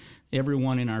succeed.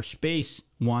 Everyone in our space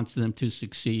wants them to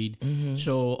succeed. Mm-hmm.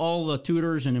 So all the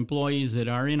tutors and employees that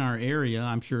are in our area,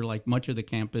 I'm sure like much of the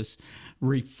campus,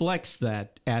 reflects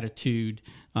that attitude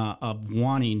of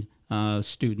wanting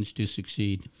students to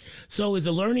succeed. So is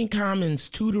the Learning Commons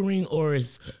tutoring, or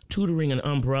is tutoring an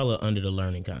umbrella under the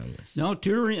Learning Commons? No,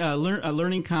 tutoring.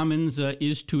 Learning Commons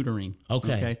is tutoring.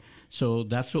 Okay. So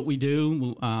that's what we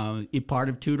do. A part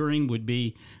of tutoring would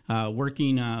be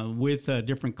working with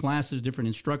different classes, different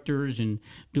instructors, and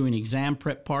doing exam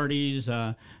prep parties,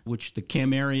 which the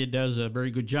chem area does a very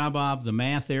good job of, the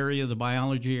math area, the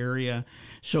biology area.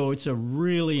 So it's a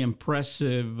really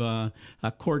impressive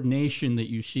coordination that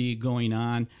you see going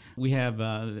on. We have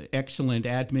excellent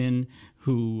admin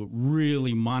who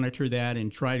really monitor that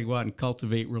and try to go out and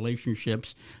cultivate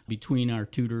relationships between our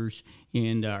tutors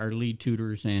and our lead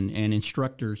tutors and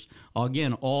instructors.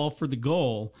 Again, all for the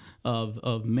goal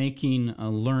of making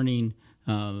learning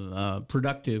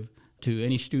productive to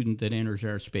any student that enters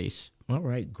our space. All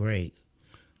right, great.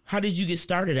 How did you get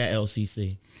started at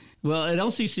LCC? Well, at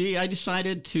LCC, I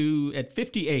decided at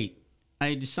 58,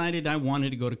 I decided I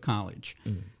wanted to go to college.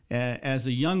 Mm. As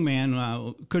a young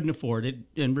man, couldn't afford it,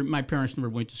 and my parents never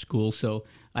went to school, so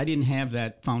I didn't have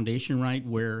that foundation right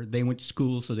where they went to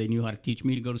school, so they knew how to teach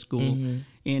me to go to school. Mm-hmm.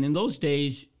 And in those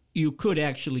days, you could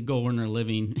actually go earn a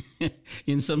living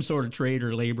in some sort of trade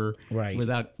or labor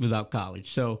without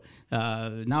college. So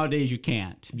nowadays you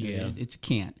can't. Yeah. It's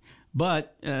can't.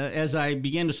 But as I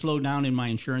began to slow down in my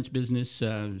insurance business,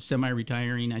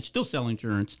 semi-retiring, I still sell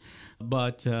insurance,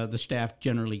 but the staff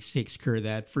generally takes care of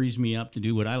that, frees me up to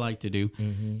do what I like to do.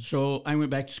 Mm-hmm. So I went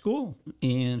back to school.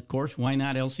 And, of course, why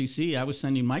not LCC? I was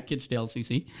sending my kids to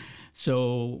LCC,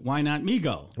 so why not me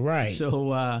go? Right.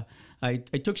 So I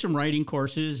took some writing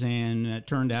courses, and it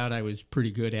turned out I was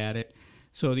pretty good at it.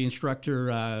 So the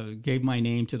instructor gave my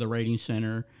name to the writing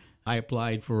center. I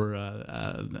applied for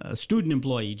a student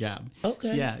employee job.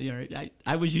 Okay. Yeah,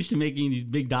 I was used to making these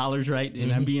big dollars, right?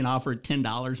 And I'm being offered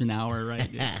 $10 an hour, right?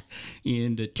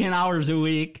 And 10 hours a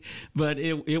week. But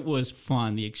it was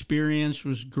fun. The experience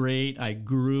was great. I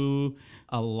grew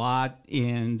a lot,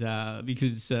 and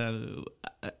because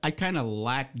I kind of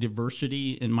lack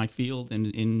diversity in my field and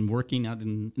in working out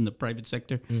in the private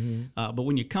sector. Mm-hmm. But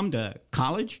when you come to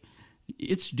college,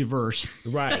 it's diverse.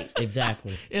 Right,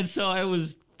 exactly. And so I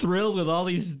was thrilled with all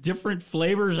these different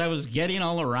flavors I was getting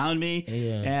all around me,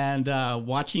 and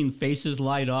watching faces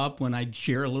light up when I'd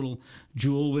share a little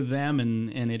jewel with them,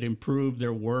 and it improved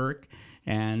their work,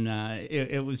 and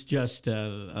it was just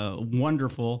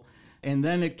wonderful. And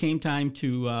then it came time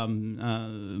to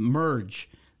merge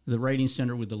the Writing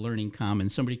Center with the Learning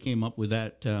Commons. Somebody came up with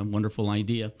that wonderful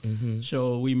idea. Mm-hmm.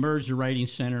 So we merged the Writing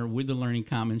Center with the Learning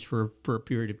Commons for a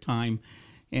period of time.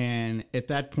 And at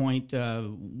that point,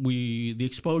 the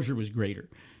exposure was greater.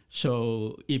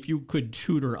 So if you could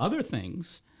tutor other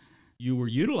things, you were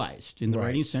utilized. In the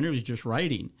Writing Center, it was just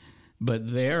writing.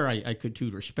 But there, I could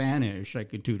tutor Spanish, I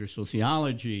could tutor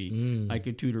sociology, I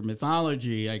could tutor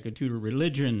mythology, I could tutor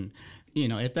religion.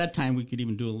 At that time, we could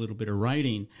even do a little bit of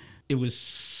writing. It was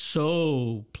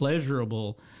so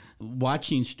pleasurable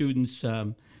watching students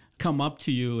come up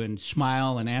to you and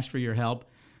smile and ask for your help.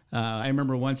 I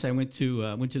remember once I went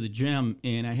to the gym,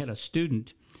 and I had a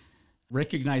student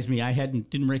recognize me. I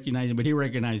didn't recognize him, but he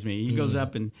recognized me. He goes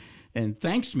up and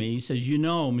thanks me. He says,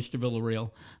 Mr.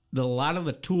 Villarreal, a lot of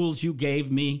the tools you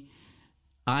gave me,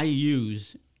 I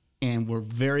use and were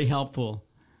very helpful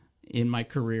in my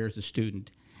career as a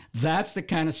student. That's the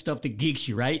kind of stuff that geeks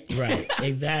you, right? Right,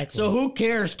 exactly. So who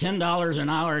cares $10 an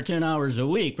hour, 10 hours a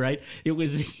week, right? It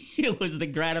was the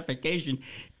gratification,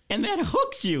 and that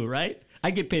hooks you, right? I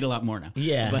get paid a lot more now.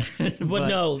 Yeah, but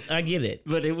no, I get it.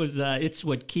 But it was it's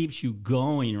what keeps you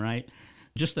going, right?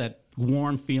 Just that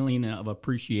warm feeling of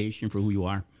appreciation for who you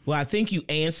are. Well, I think you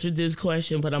answered this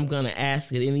question, but I'm going to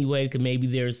ask it anyway because maybe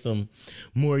there's some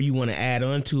more you want to add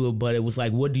on to it. But it was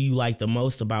like, what do you like the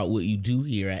most about what you do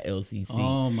here at LCC?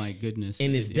 Oh, my goodness.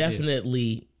 And it's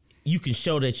definitely, you can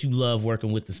show that you love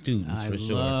working with the students, for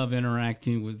sure. I love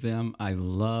interacting with them. I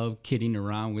love kidding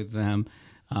around with them,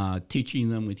 teaching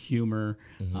them with humor,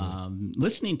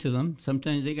 listening to them.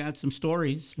 Sometimes they got some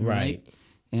stories, right?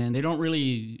 And they don't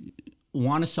really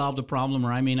want to solve the problem,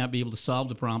 or I may not be able to solve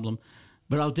the problem.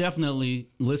 But I'll definitely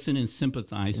listen and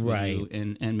sympathize with you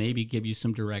and maybe give you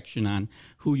some direction on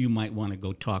who you might want to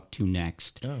go talk to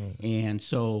next. And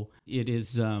so it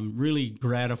is really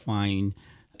gratifying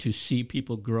to see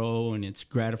people grow, and it's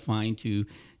gratifying to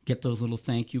get those little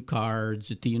thank you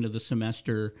cards at the end of the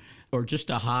semester, or just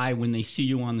a hi when they see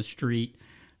you on the street.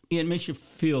 It makes you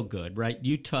feel good, right?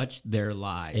 You touched their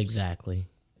lives. Exactly.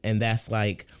 And that's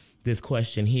like this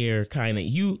question here, kind of,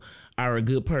 you are a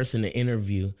good person to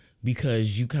interview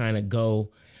because you kind of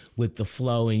go with the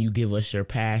flow and you give us your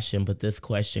passion. But this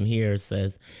question here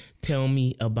says, tell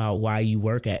me about why you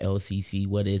work at LCC.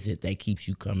 What is it that keeps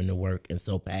you coming to work and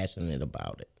so passionate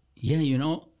about it?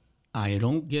 Yeah, I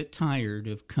don't get tired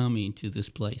of coming to this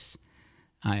place.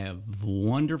 I have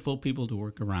wonderful people to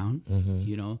work around.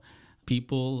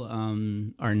 People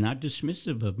are not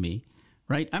dismissive of me.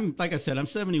 Right. Like I said, I'm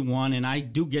 71, and I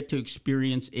do get to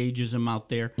experience ageism out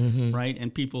there. Right.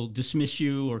 And people dismiss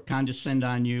you or condescend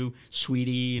on you,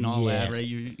 sweetie, and all that.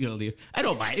 Right. I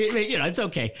don't mind. It's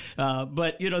okay.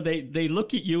 But they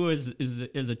look at you as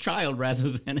a child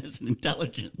rather than as an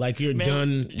intelligent. Like you're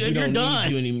done. You're done.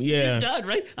 Need you anymore. Yeah. You're done.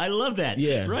 Right. I love that.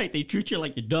 Yeah. Right. They treat you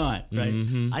like you're done.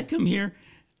 Right. I come here.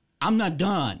 I'm not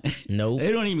done. No.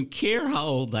 They don't even care how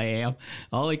old I am.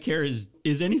 All they care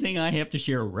is anything I have to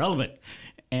share relevant.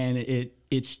 And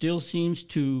it still seems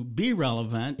to be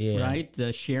relevant, right?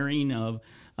 The sharing of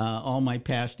all my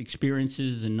past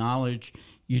experiences and knowledge.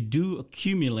 You do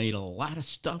accumulate a lot of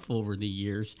stuff over the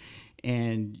years,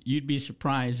 and you'd be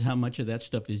surprised how much of that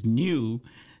stuff is new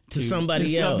to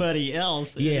somebody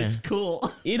else. Yeah. It's cool.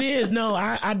 It is. No,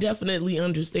 I definitely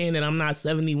understand that. I'm not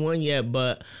 71 yet,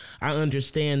 but I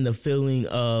understand the feeling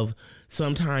of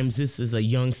sometimes this is a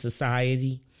young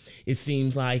society. It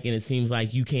seems like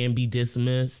you can be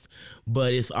dismissed,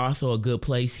 but it's also a good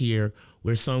place here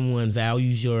where someone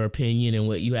values your opinion and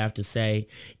what you have to say,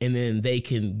 and then they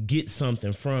can get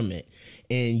something from it.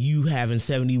 And you having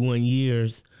 71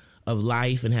 years of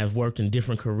life and have worked in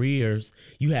different careers,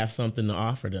 you have something to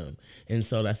offer them, and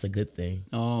so that's a good thing.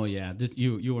 Oh yeah,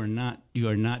 you are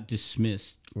not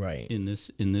dismissed, right? In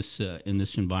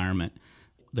this environment,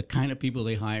 the kind of people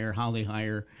they hire, how they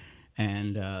hire.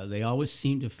 And they always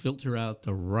seem to filter out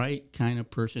the right kind of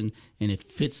person, and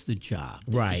it fits the job.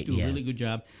 They just do a really good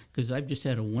job, because I've just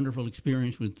had a wonderful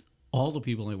experience with all the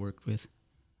people I worked with.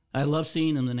 I love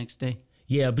seeing them the next day.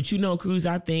 Yeah, but Cruz,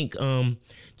 I think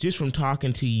just from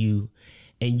talking to you,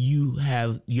 and you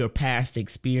have your past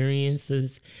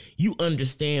experiences, you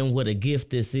understand what a gift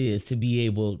this is to be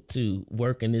able to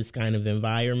work in this kind of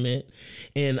environment.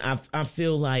 And I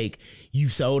feel like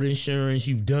you've sold insurance,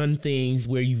 you've done things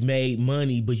where you've made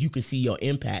money, but you can see your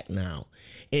impact now.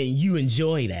 And you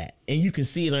enjoy that. And you can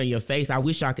see it on your face. I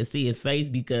wish I could see his face,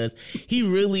 because he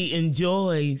really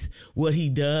enjoys what he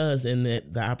does, and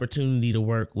the opportunity to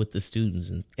work with the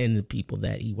students and the people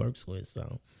that he works with.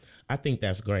 So I think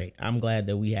that's great. I'm glad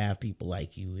that we have people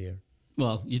like you here.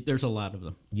 Well, there's a lot of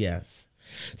them. Yes.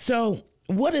 So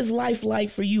what is life like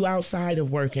for you outside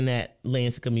of working at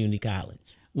Lansing Community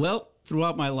College? Well,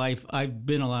 throughout my life, I've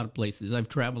been a lot of places. I've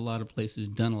traveled a lot of places,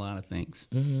 done a lot of things.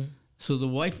 So the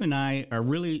wife and I are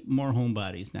really more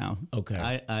homebodies now.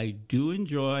 Okay. I do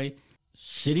enjoy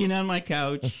sitting on my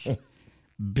couch,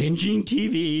 binging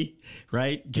TV,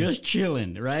 right? Just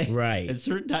chilling, right? Right. At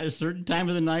a certain time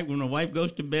of the night when my wife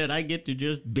goes to bed, I get to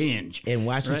just binge and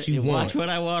watch what you and want. Watch what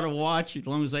I want to watch, as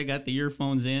long as I got the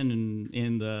earphones in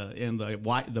and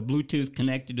the Bluetooth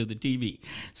connected to the TV,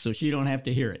 so she don't have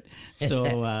to hear it.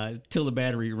 So till the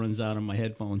battery runs out on my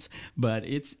headphones. But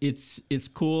it's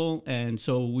cool, and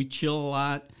so we chill a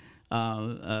lot.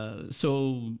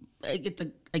 So I get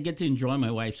to enjoy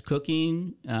my wife's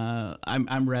cooking.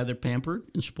 I'm rather pampered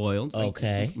and spoiled.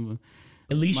 Okay.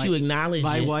 At least you acknowledge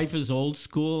my it. wife is old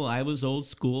school. I was old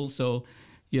school, so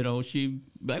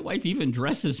my wife even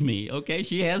dresses me. Okay,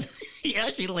 she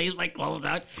lays my clothes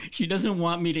out. She doesn't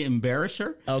want me to embarrass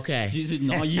her. Okay. She said,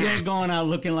 "No, you ain't going out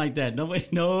looking like that. Nobody,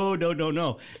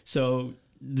 no." So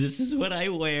this is what I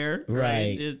wear,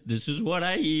 Right. This is what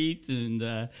I eat, and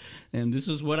this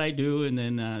is what I do, and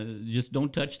then just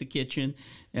don't touch the kitchen.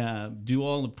 Do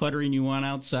all the puttering you want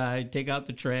outside. Take out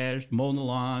the trash, mow the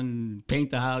lawn,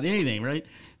 paint the house, anything, right?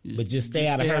 But just stay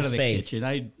out of her the space.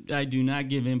 kitchen. I do not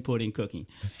give input in cooking.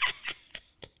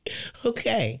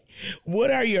 Okay.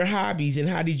 What are your hobbies and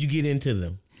how did you get into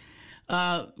them?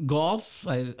 Golf.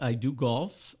 I do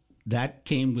golf. That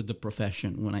came with the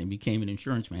profession when I became an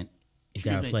insurance man. You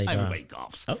gotta play golf. Everybody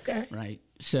golfs. Okay. Right.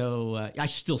 So I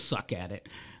still suck at it.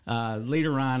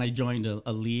 Later on, I joined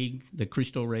a league, the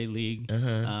Cristo Rey League,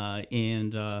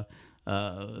 and a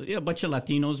bunch of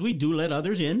Latinos. We do let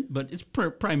others in, but it's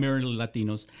primarily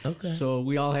Latinos. Okay. So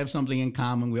we all have something in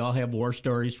common. We all have war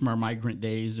stories from our migrant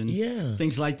days and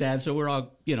things like that. So we're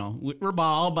all, we're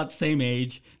all about the same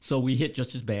age. So we hit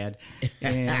just as bad.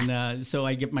 And so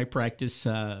I get my practice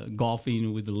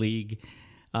golfing with the league.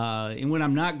 And when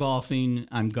I'm not golfing,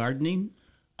 I'm gardening.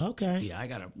 Okay. Yeah,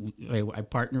 I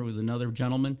partner with another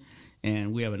gentleman,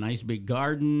 and we have a nice big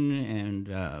garden, and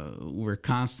we're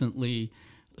constantly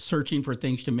searching for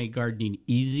things to make gardening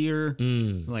easier.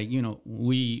 Like,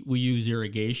 we use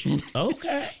irrigation.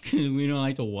 Okay. We don't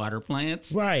like to water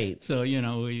plants. Right. So,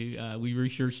 we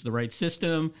researched the right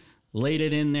system, laid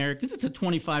it in there, because it's a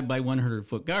 25 by 100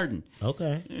 foot garden.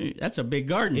 Okay. That's a big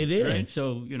garden. It is. Right?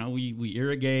 So, we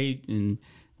irrigate, and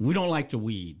we don't like to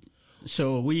weed.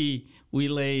 So we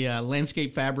lay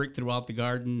landscape fabric throughout the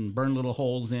garden, burn little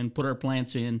holes in, put our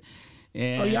plants in.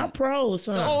 And y'all pros,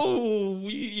 huh? Oh,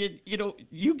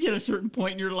 you get a certain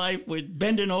point in your life with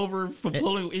bending over for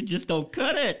pulling, it just don't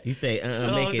cut it. You say,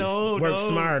 make it work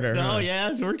smarter. No, huh?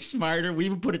 yes, work smarter. We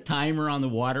even put a timer on the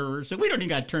water, so we don't even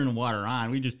got to turn the water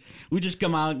on. We just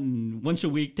come out and once a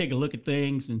week take a look at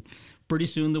things, and pretty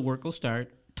soon the work will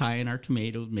start. Tying our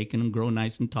tomatoes, making them grow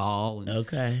nice and tall, and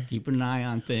keeping an eye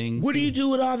on things. What do you do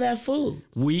with all that food?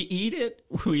 We eat it.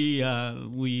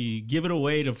 We give it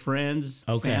away to friends,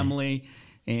 family,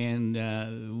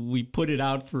 and we put it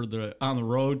out on the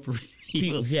road for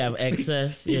people. If you have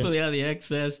excess, people have the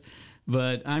excess.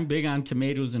 But I'm big on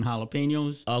tomatoes and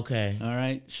jalapenos. Okay. All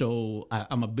right. So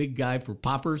I'm a big guy for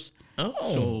poppers.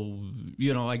 Oh. So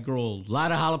I grow a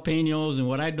lot of jalapenos, and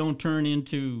what I don't turn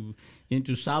into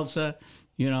salsa.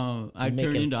 I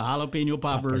turn into jalapeno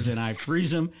poppers and I freeze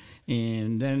them.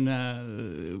 And then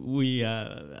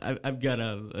I've got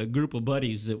a group of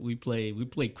buddies that we play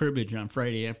cribbage on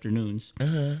Friday afternoons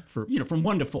for from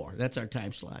 1 to 4. That's our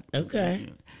time slot.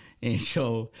 Okay. And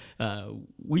so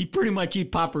we pretty much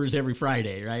eat poppers every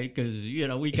Friday, right? Because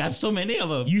we got so many of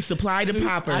them. You supply the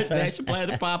poppers. I supply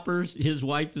the poppers. His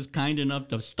wife is kind enough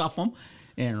to stuff them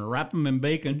and wrap them in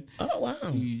bacon. Oh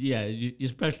wow! Yeah,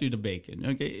 especially the bacon.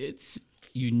 Okay,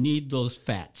 you need those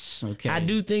fats. Okay, I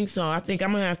do think so. I think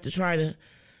I'm gonna have to try to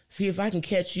see if I can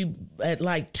catch you at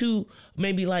like 2,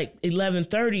 maybe like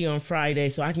 11:30 on Friday,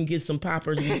 so I can get some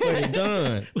poppers before they're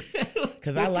done.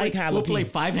 Because I like jalapeno. We'll play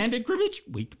 5-handed cribbage.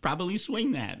 We could probably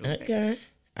swing that. Okay.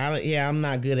 I'm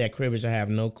not good at cribbage. I have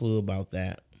no clue about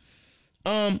that.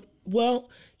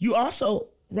 Well, you also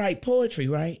write poetry,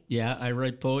 right? Yeah, I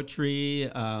write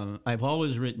poetry. I've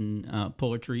always written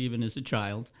poetry, even as a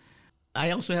child.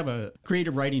 I also have a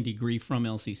creative writing degree from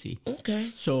LCC.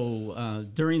 Okay. So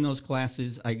during those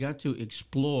classes, I got to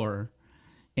explore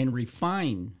and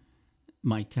refine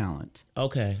my talent.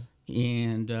 Okay.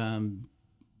 And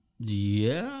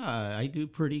yeah, I do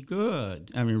pretty good.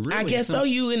 I mean, really. I guess so.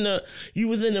 You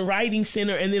was in the writing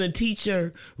center, and then a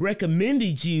teacher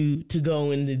recommended you to go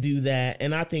and to do that,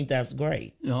 and I think that's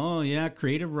great. Oh yeah,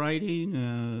 creative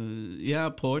writing. Yeah,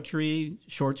 poetry,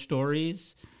 short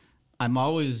stories. I'm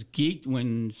always geeked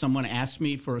when someone asks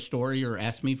me for a story or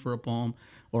asks me for a poem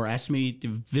or asks me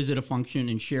to visit a function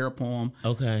and share a poem.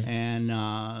 Okay. And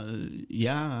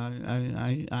yeah,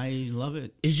 I love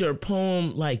it. Is your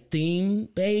poem like theme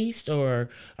based, or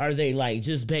are they like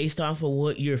just based off of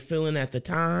what you're feeling at the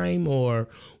time, or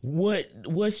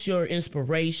what's your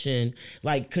inspiration?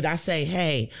 Like, could I say,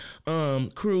 hey,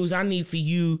 Cruz, I would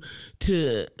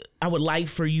like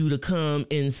for you to come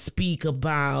and speak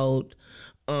about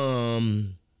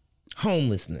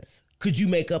homelessness. Could you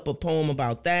make up a poem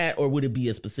about that, or would it be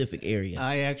a specific area?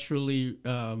 I actually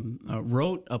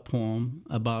wrote a poem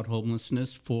about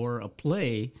homelessness for a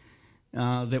play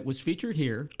that was featured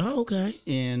here. Oh, okay.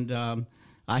 And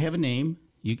I have a name.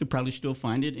 You could probably still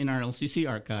find it in our LCC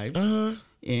archives. Uh-huh.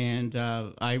 And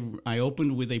I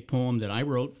opened with a poem that I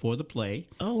wrote for the play.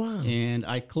 Oh, wow. And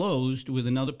I closed with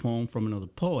another poem from another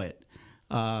poet.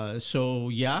 So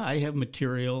yeah, I have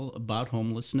material about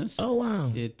homelessness. Oh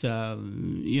wow! It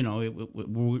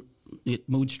it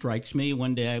mood strikes me.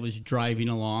 One day I was driving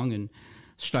along and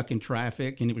stuck in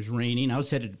traffic, and it was raining. I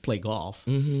was headed to play golf,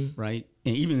 right?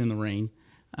 And even in the rain.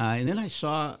 And then I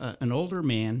saw an older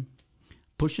man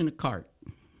pushing a cart,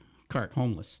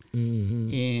 homeless.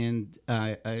 And,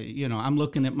 I'm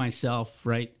looking at myself,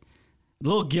 right? A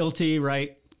little guilty,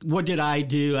 right? What did I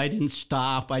do? I didn't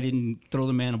stop. I didn't throw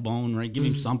the man a bone, right? Give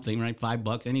him something, right?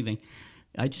 $5, anything.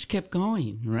 I just kept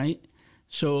going, right?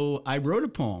 So I wrote a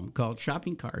poem called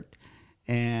Shopping Cart.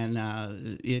 And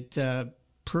it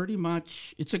pretty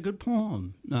much, it's a good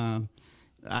poem.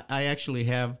 I actually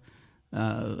have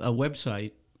a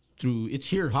website it's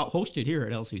here, hosted here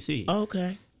at LCC.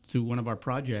 Okay. Through one of our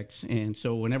projects. And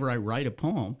so whenever I write a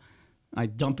poem, I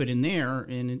dump it in there,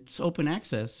 and it's open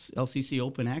access, LCC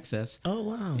open access. Oh,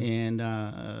 wow.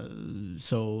 And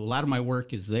so a lot of my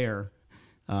work is there.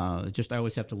 I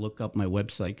always have to look up my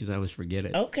website because I always forget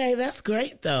it. Okay, that's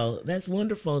great, though. That's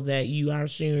wonderful that you are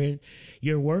sharing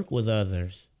your work with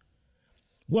others.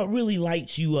 What really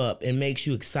lights you up and makes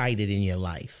you excited in your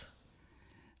life?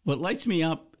 What lights me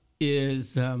up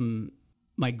is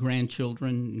my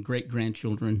grandchildren and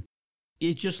great-grandchildren.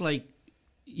 It's just like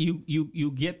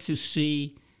you get to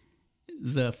see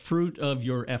the fruit of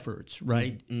your efforts,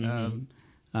 right?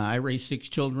 I raised 6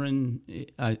 children.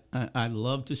 I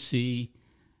love to see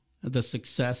the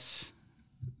success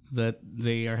that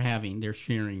they are having, they're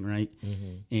sharing, right?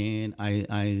 And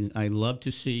I love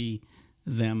to see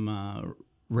them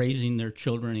raising their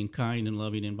children in kind and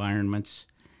loving environments.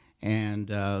 And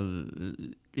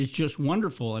it's just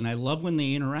wonderful. And I love when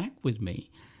they interact with me.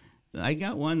 I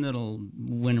got one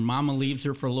when her mama leaves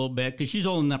her for a little bit, because she's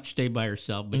old enough to stay by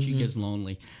herself, but she gets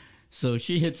lonely. So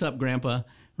she hits up Grandpa,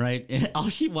 right? And all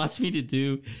she wants me to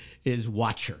do is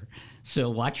watch her. So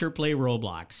watch her play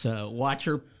Roblox, watch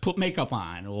her put makeup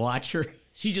on, watch her.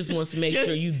 She just wants to make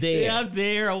sure you're there. Yeah, I'm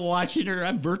there. I'm watching her.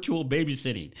 I'm virtual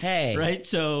babysitting. Hey. Right?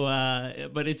 So,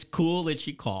 but it's cool that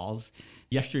she calls.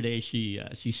 Yesterday, she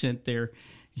sent there.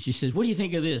 She says, "What do you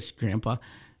think of this, Grandpa?"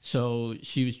 So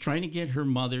she was trying to get her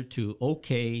mother to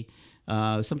okay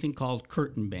something called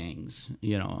curtain bangs,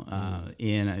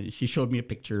 and she showed me a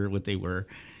picture of what they were.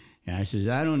 And I says,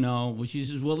 "I don't know." Well, she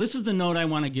says, "Well, this is the note I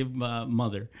want to give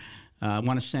Mother. I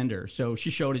want to send her." So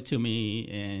she showed it to me,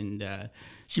 and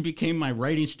she became my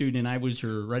writing student, and I was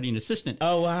her writing assistant.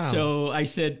 Oh, wow. So I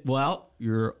said, "Well,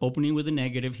 you're opening with a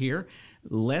negative here.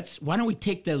 Why don't we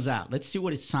take those out? Let's see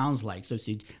what it sounds like." So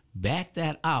she back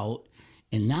that out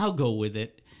and now go with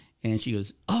it. And she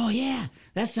goes, "Oh, yeah,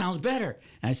 that sounds better."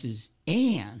 And I says,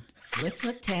 "And let's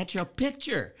attach a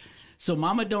picture so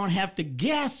Mama don't have to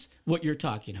guess what you're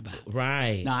talking about."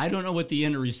 Right. Now, I don't know what the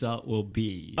end result will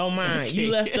be. Oh, my. Okay.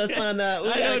 You left us on a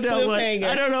cliffhanger.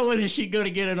 I don't know whether she's going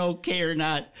to get an okay or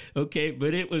not. Okay,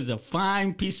 but it was a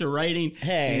fine piece of writing.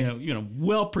 Hey.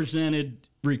 Well-presented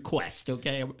request,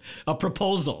 okay? A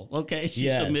proposal, okay? She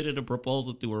submitted a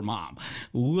proposal to her mom.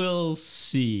 We'll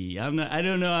see. I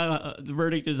don't know. The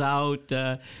verdict is out.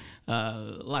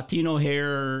 Latino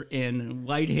hair and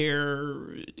white hair,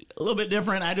 a little bit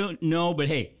different. I don't know, but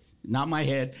hey, not my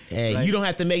head. Hey, right? You don't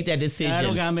have to make that decision. I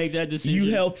don't got to make that decision. You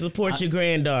help support your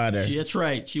granddaughter. That's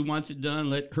right. She wants it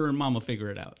done. Let her and Mama figure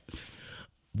it out.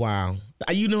 Wow.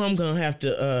 I'm going to have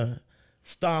to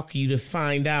stalk you to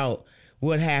find out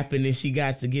what happened, if she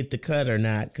got to get the cut or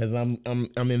not, because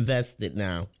I'm invested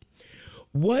now.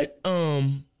 What a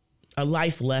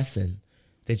life lesson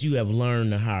that you have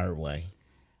learned the hard way?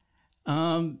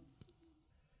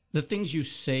 The things you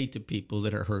say to people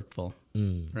that are hurtful,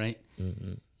 right?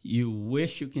 Mm-hmm. You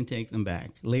wish you can take them back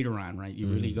later on, right? You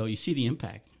really go, you see the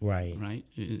impact. Right. Right?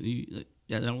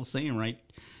 That old saying, right?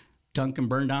 Tongue can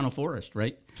burn down a forest,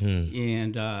 right?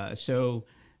 And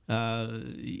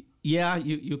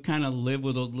you kind of live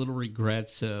with those little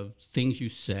regrets of things you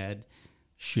said,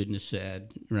 shouldn't have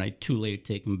said, right? Too late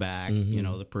to take them back.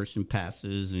 The person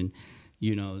passes and,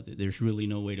 there's really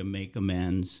no way to make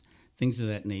amends, things of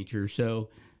that nature. So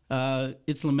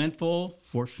it's lamentable.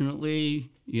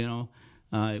 Fortunately,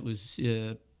 it was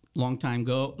a long time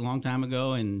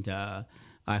ago, and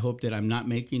I hope that I'm not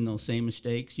making those same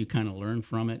mistakes. You kind of learn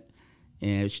from it.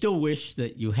 And I still wish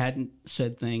that you hadn't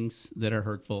said things that are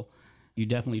hurtful. You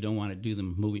definitely don't want to do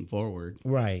them moving forward.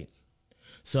 Right.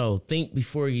 So think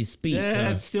before you speak.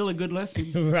 Yeah, that's still a good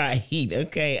lesson. Right.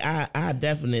 Okay. I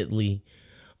definitely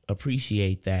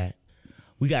appreciate that.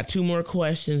 We got 2 more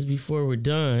questions before we're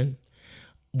done.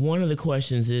 One of the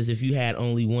questions is, if you had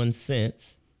only one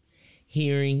sense,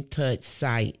 hearing, touch,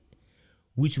 sight,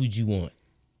 which would you want?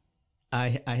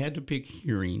 I had to pick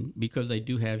hearing because I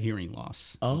do have hearing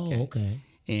loss. Oh, okay.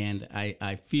 And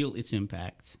I feel its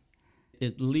impact.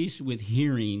 At least with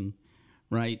hearing,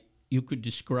 right, you could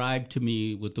describe to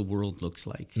me what the world looks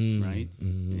like, right?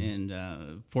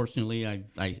 And fortunately,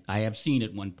 I have seen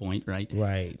at one point, right?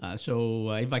 Right.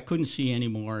 So if I couldn't see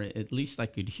anymore, at least I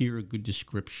could hear a good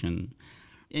description.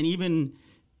 And even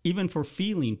for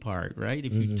feeling part, right?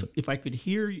 If I could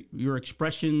hear your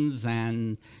expressions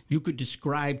and you could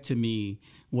describe to me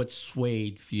what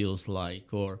suede feels like,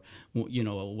 or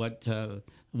what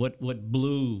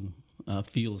blue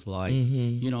feels like,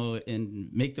 and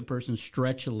make the person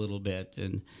stretch a little bit.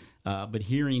 And but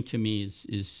hearing to me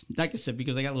is like I said,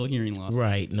 because I got a little hearing loss.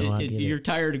 Right. No, I get you're it.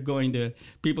 tired of going to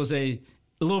people say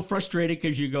a little frustrated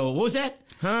because you go, what was that?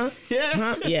 Huh? Yeah.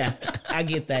 Huh? Yeah, I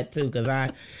get that too, because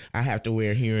I have to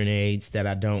wear hearing aids that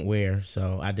I don't wear,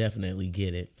 so I definitely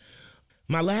get it.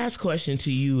 My last question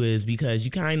to you is, because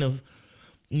you kind of,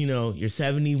 you're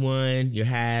 71,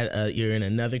 you're in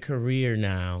another career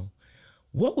now.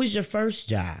 What was your first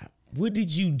job? What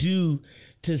did you do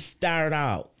to start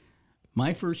out?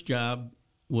 My first job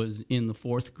was in the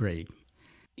 4th grade.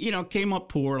 Came up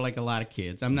poor like a lot of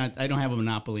kids. I don't have a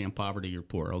monopoly on poverty or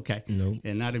poor, okay? Nope.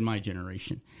 And not in my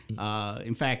generation.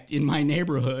 In fact, in my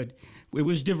neighborhood, it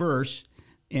was diverse.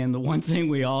 And the one thing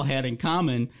we all had in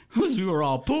common was we were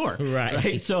all poor.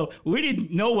 Right. So we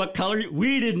didn't know what color,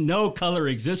 we didn't know color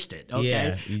existed,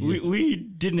 okay? Yeah, we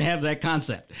didn't have that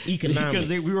concept. Economics.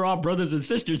 Because we were all brothers and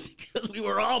sisters because we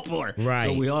were all poor. Right.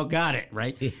 So we all got it,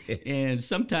 right? And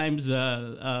sometimes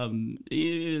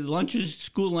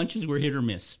school lunches were hit or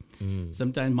miss.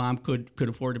 Sometimes mom could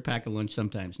afford to pack a lunch,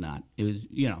 sometimes not. It was,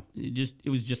 it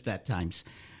was just that times.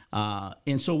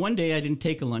 And so one day I didn't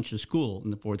take a lunch to school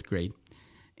in the 4th grade.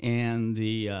 And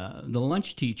the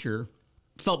lunch teacher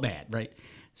felt bad, right?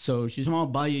 So she said, I'll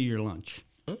buy you your lunch.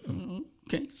 Okay,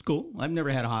 it's cool. I've never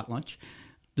had a hot lunch.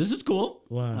 This is cool.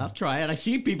 Wow. I'll try it. I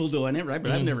see people doing it, right?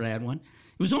 But I've never had one.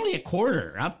 It was only a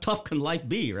quarter. How tough can life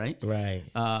be, right? Right.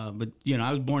 But,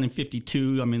 I was born in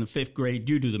 52. I'm in the 5th grade.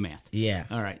 You do the math. Yeah.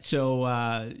 All right. So,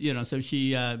 so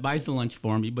she buys the lunch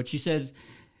for me. But she says,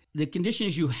 the condition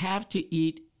is you have to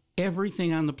eat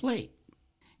everything on the plate.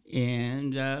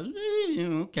 And,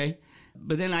 okay.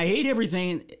 But then I ate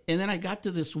everything, and then I got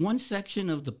to this one section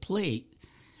of the plate,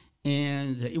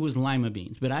 and it was lima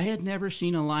beans. But I had never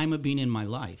seen a lima bean in my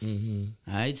life.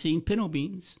 I had seen pinto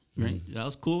beans, right? I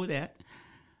was cool with that.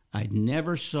 I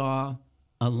never saw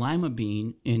a lima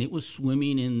bean, and it was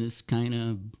swimming in this kind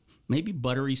of maybe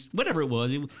buttery, whatever it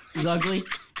was. It was ugly,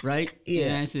 right? Yeah.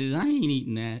 And I said, I ain't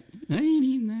eating that.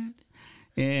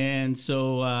 And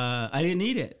so I didn't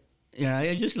eat it.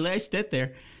 I just sat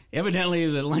there. Evidently,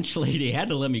 the lunch lady had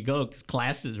to let me go because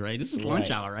classes, right? This is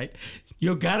lunch hour, right?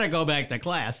 You got to go back to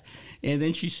class. And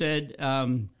then she said,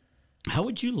 how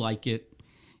would you like it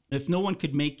if no one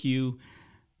could make you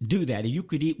do that? You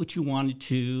could eat what you wanted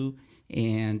to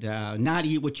and not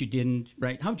eat what you didn't,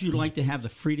 right? How would you like to have the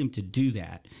freedom to do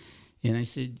that? And I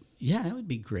said, yeah, that would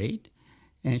be great.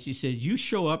 And she said, you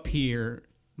show up here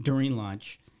during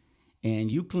lunch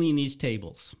and you clean these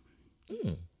tables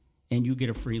and you get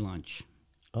a free lunch.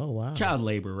 Oh, wow. Child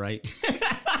labor, right?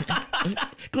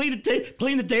 clean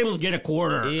the tables, get a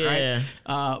quarter, yeah.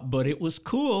 Right? But it was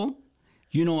cool.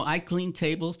 I cleaned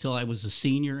tables till I was a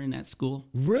senior in that school.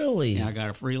 Really? And I got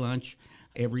a free lunch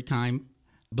every time.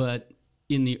 But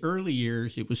in the early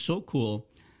years, it was so cool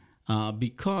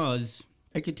because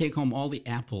I could take home all the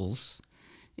apples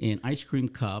and ice cream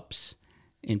cups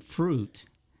and fruit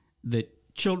that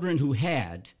children who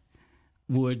had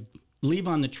would leave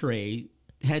on the tray,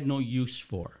 had no use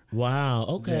for. Wow,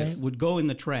 okay. That would go in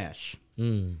the trash.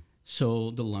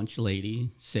 So the lunch lady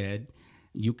said,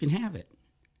 you can have it.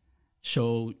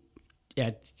 So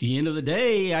at the end of the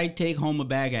day, I'd take home a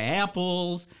bag of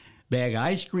apples, bag of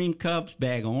ice cream cups,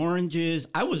 bag of oranges.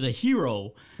 I was a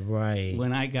hero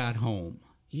when I got home.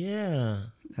 Yeah.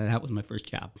 That was my first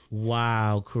job.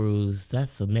 Wow, Cruz,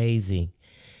 that's amazing.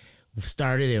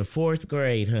 Started in 4th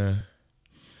grade, huh?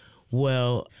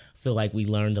 Well, I feel like we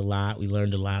learned a lot. We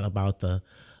learned a lot about the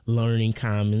Learning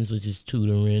Commons, which is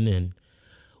tutoring. And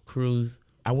Cruz,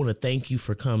 I want to thank you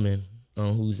for coming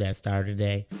on Who's That Star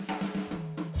today.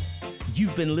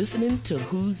 You've been listening to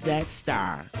Who's That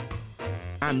Star.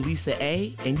 I'm Lisa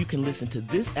A., and you can listen to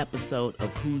this episode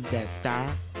of Who's That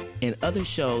Star and other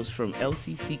shows from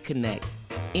LCC Connect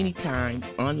anytime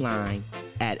online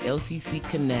at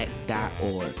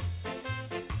lccconnect.org.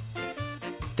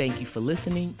 Thank you for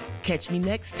listening. Catch me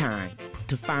next time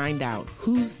to find out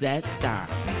who's that star.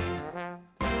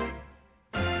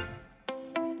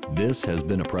 This has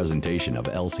been a presentation of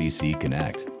LCC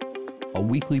Connect, a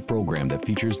weekly program that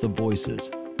features the voices,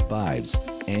 vibes,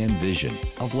 and vision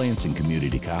of Lansing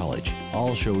Community College.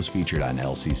 All shows featured on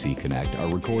LCC Connect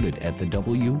are recorded at the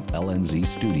WLNZ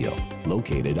studio,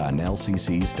 located on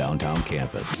LCC's downtown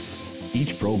campus.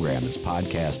 Each program is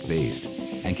podcast-based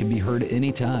and can be heard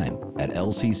anytime at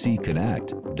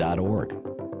lccconnect.org.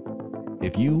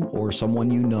 If you or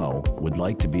someone you know would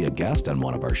like to be a guest on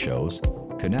one of our shows,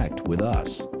 connect with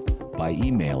us by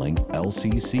emailing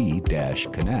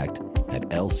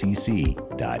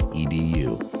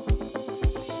lcc-connect@lcc.edu.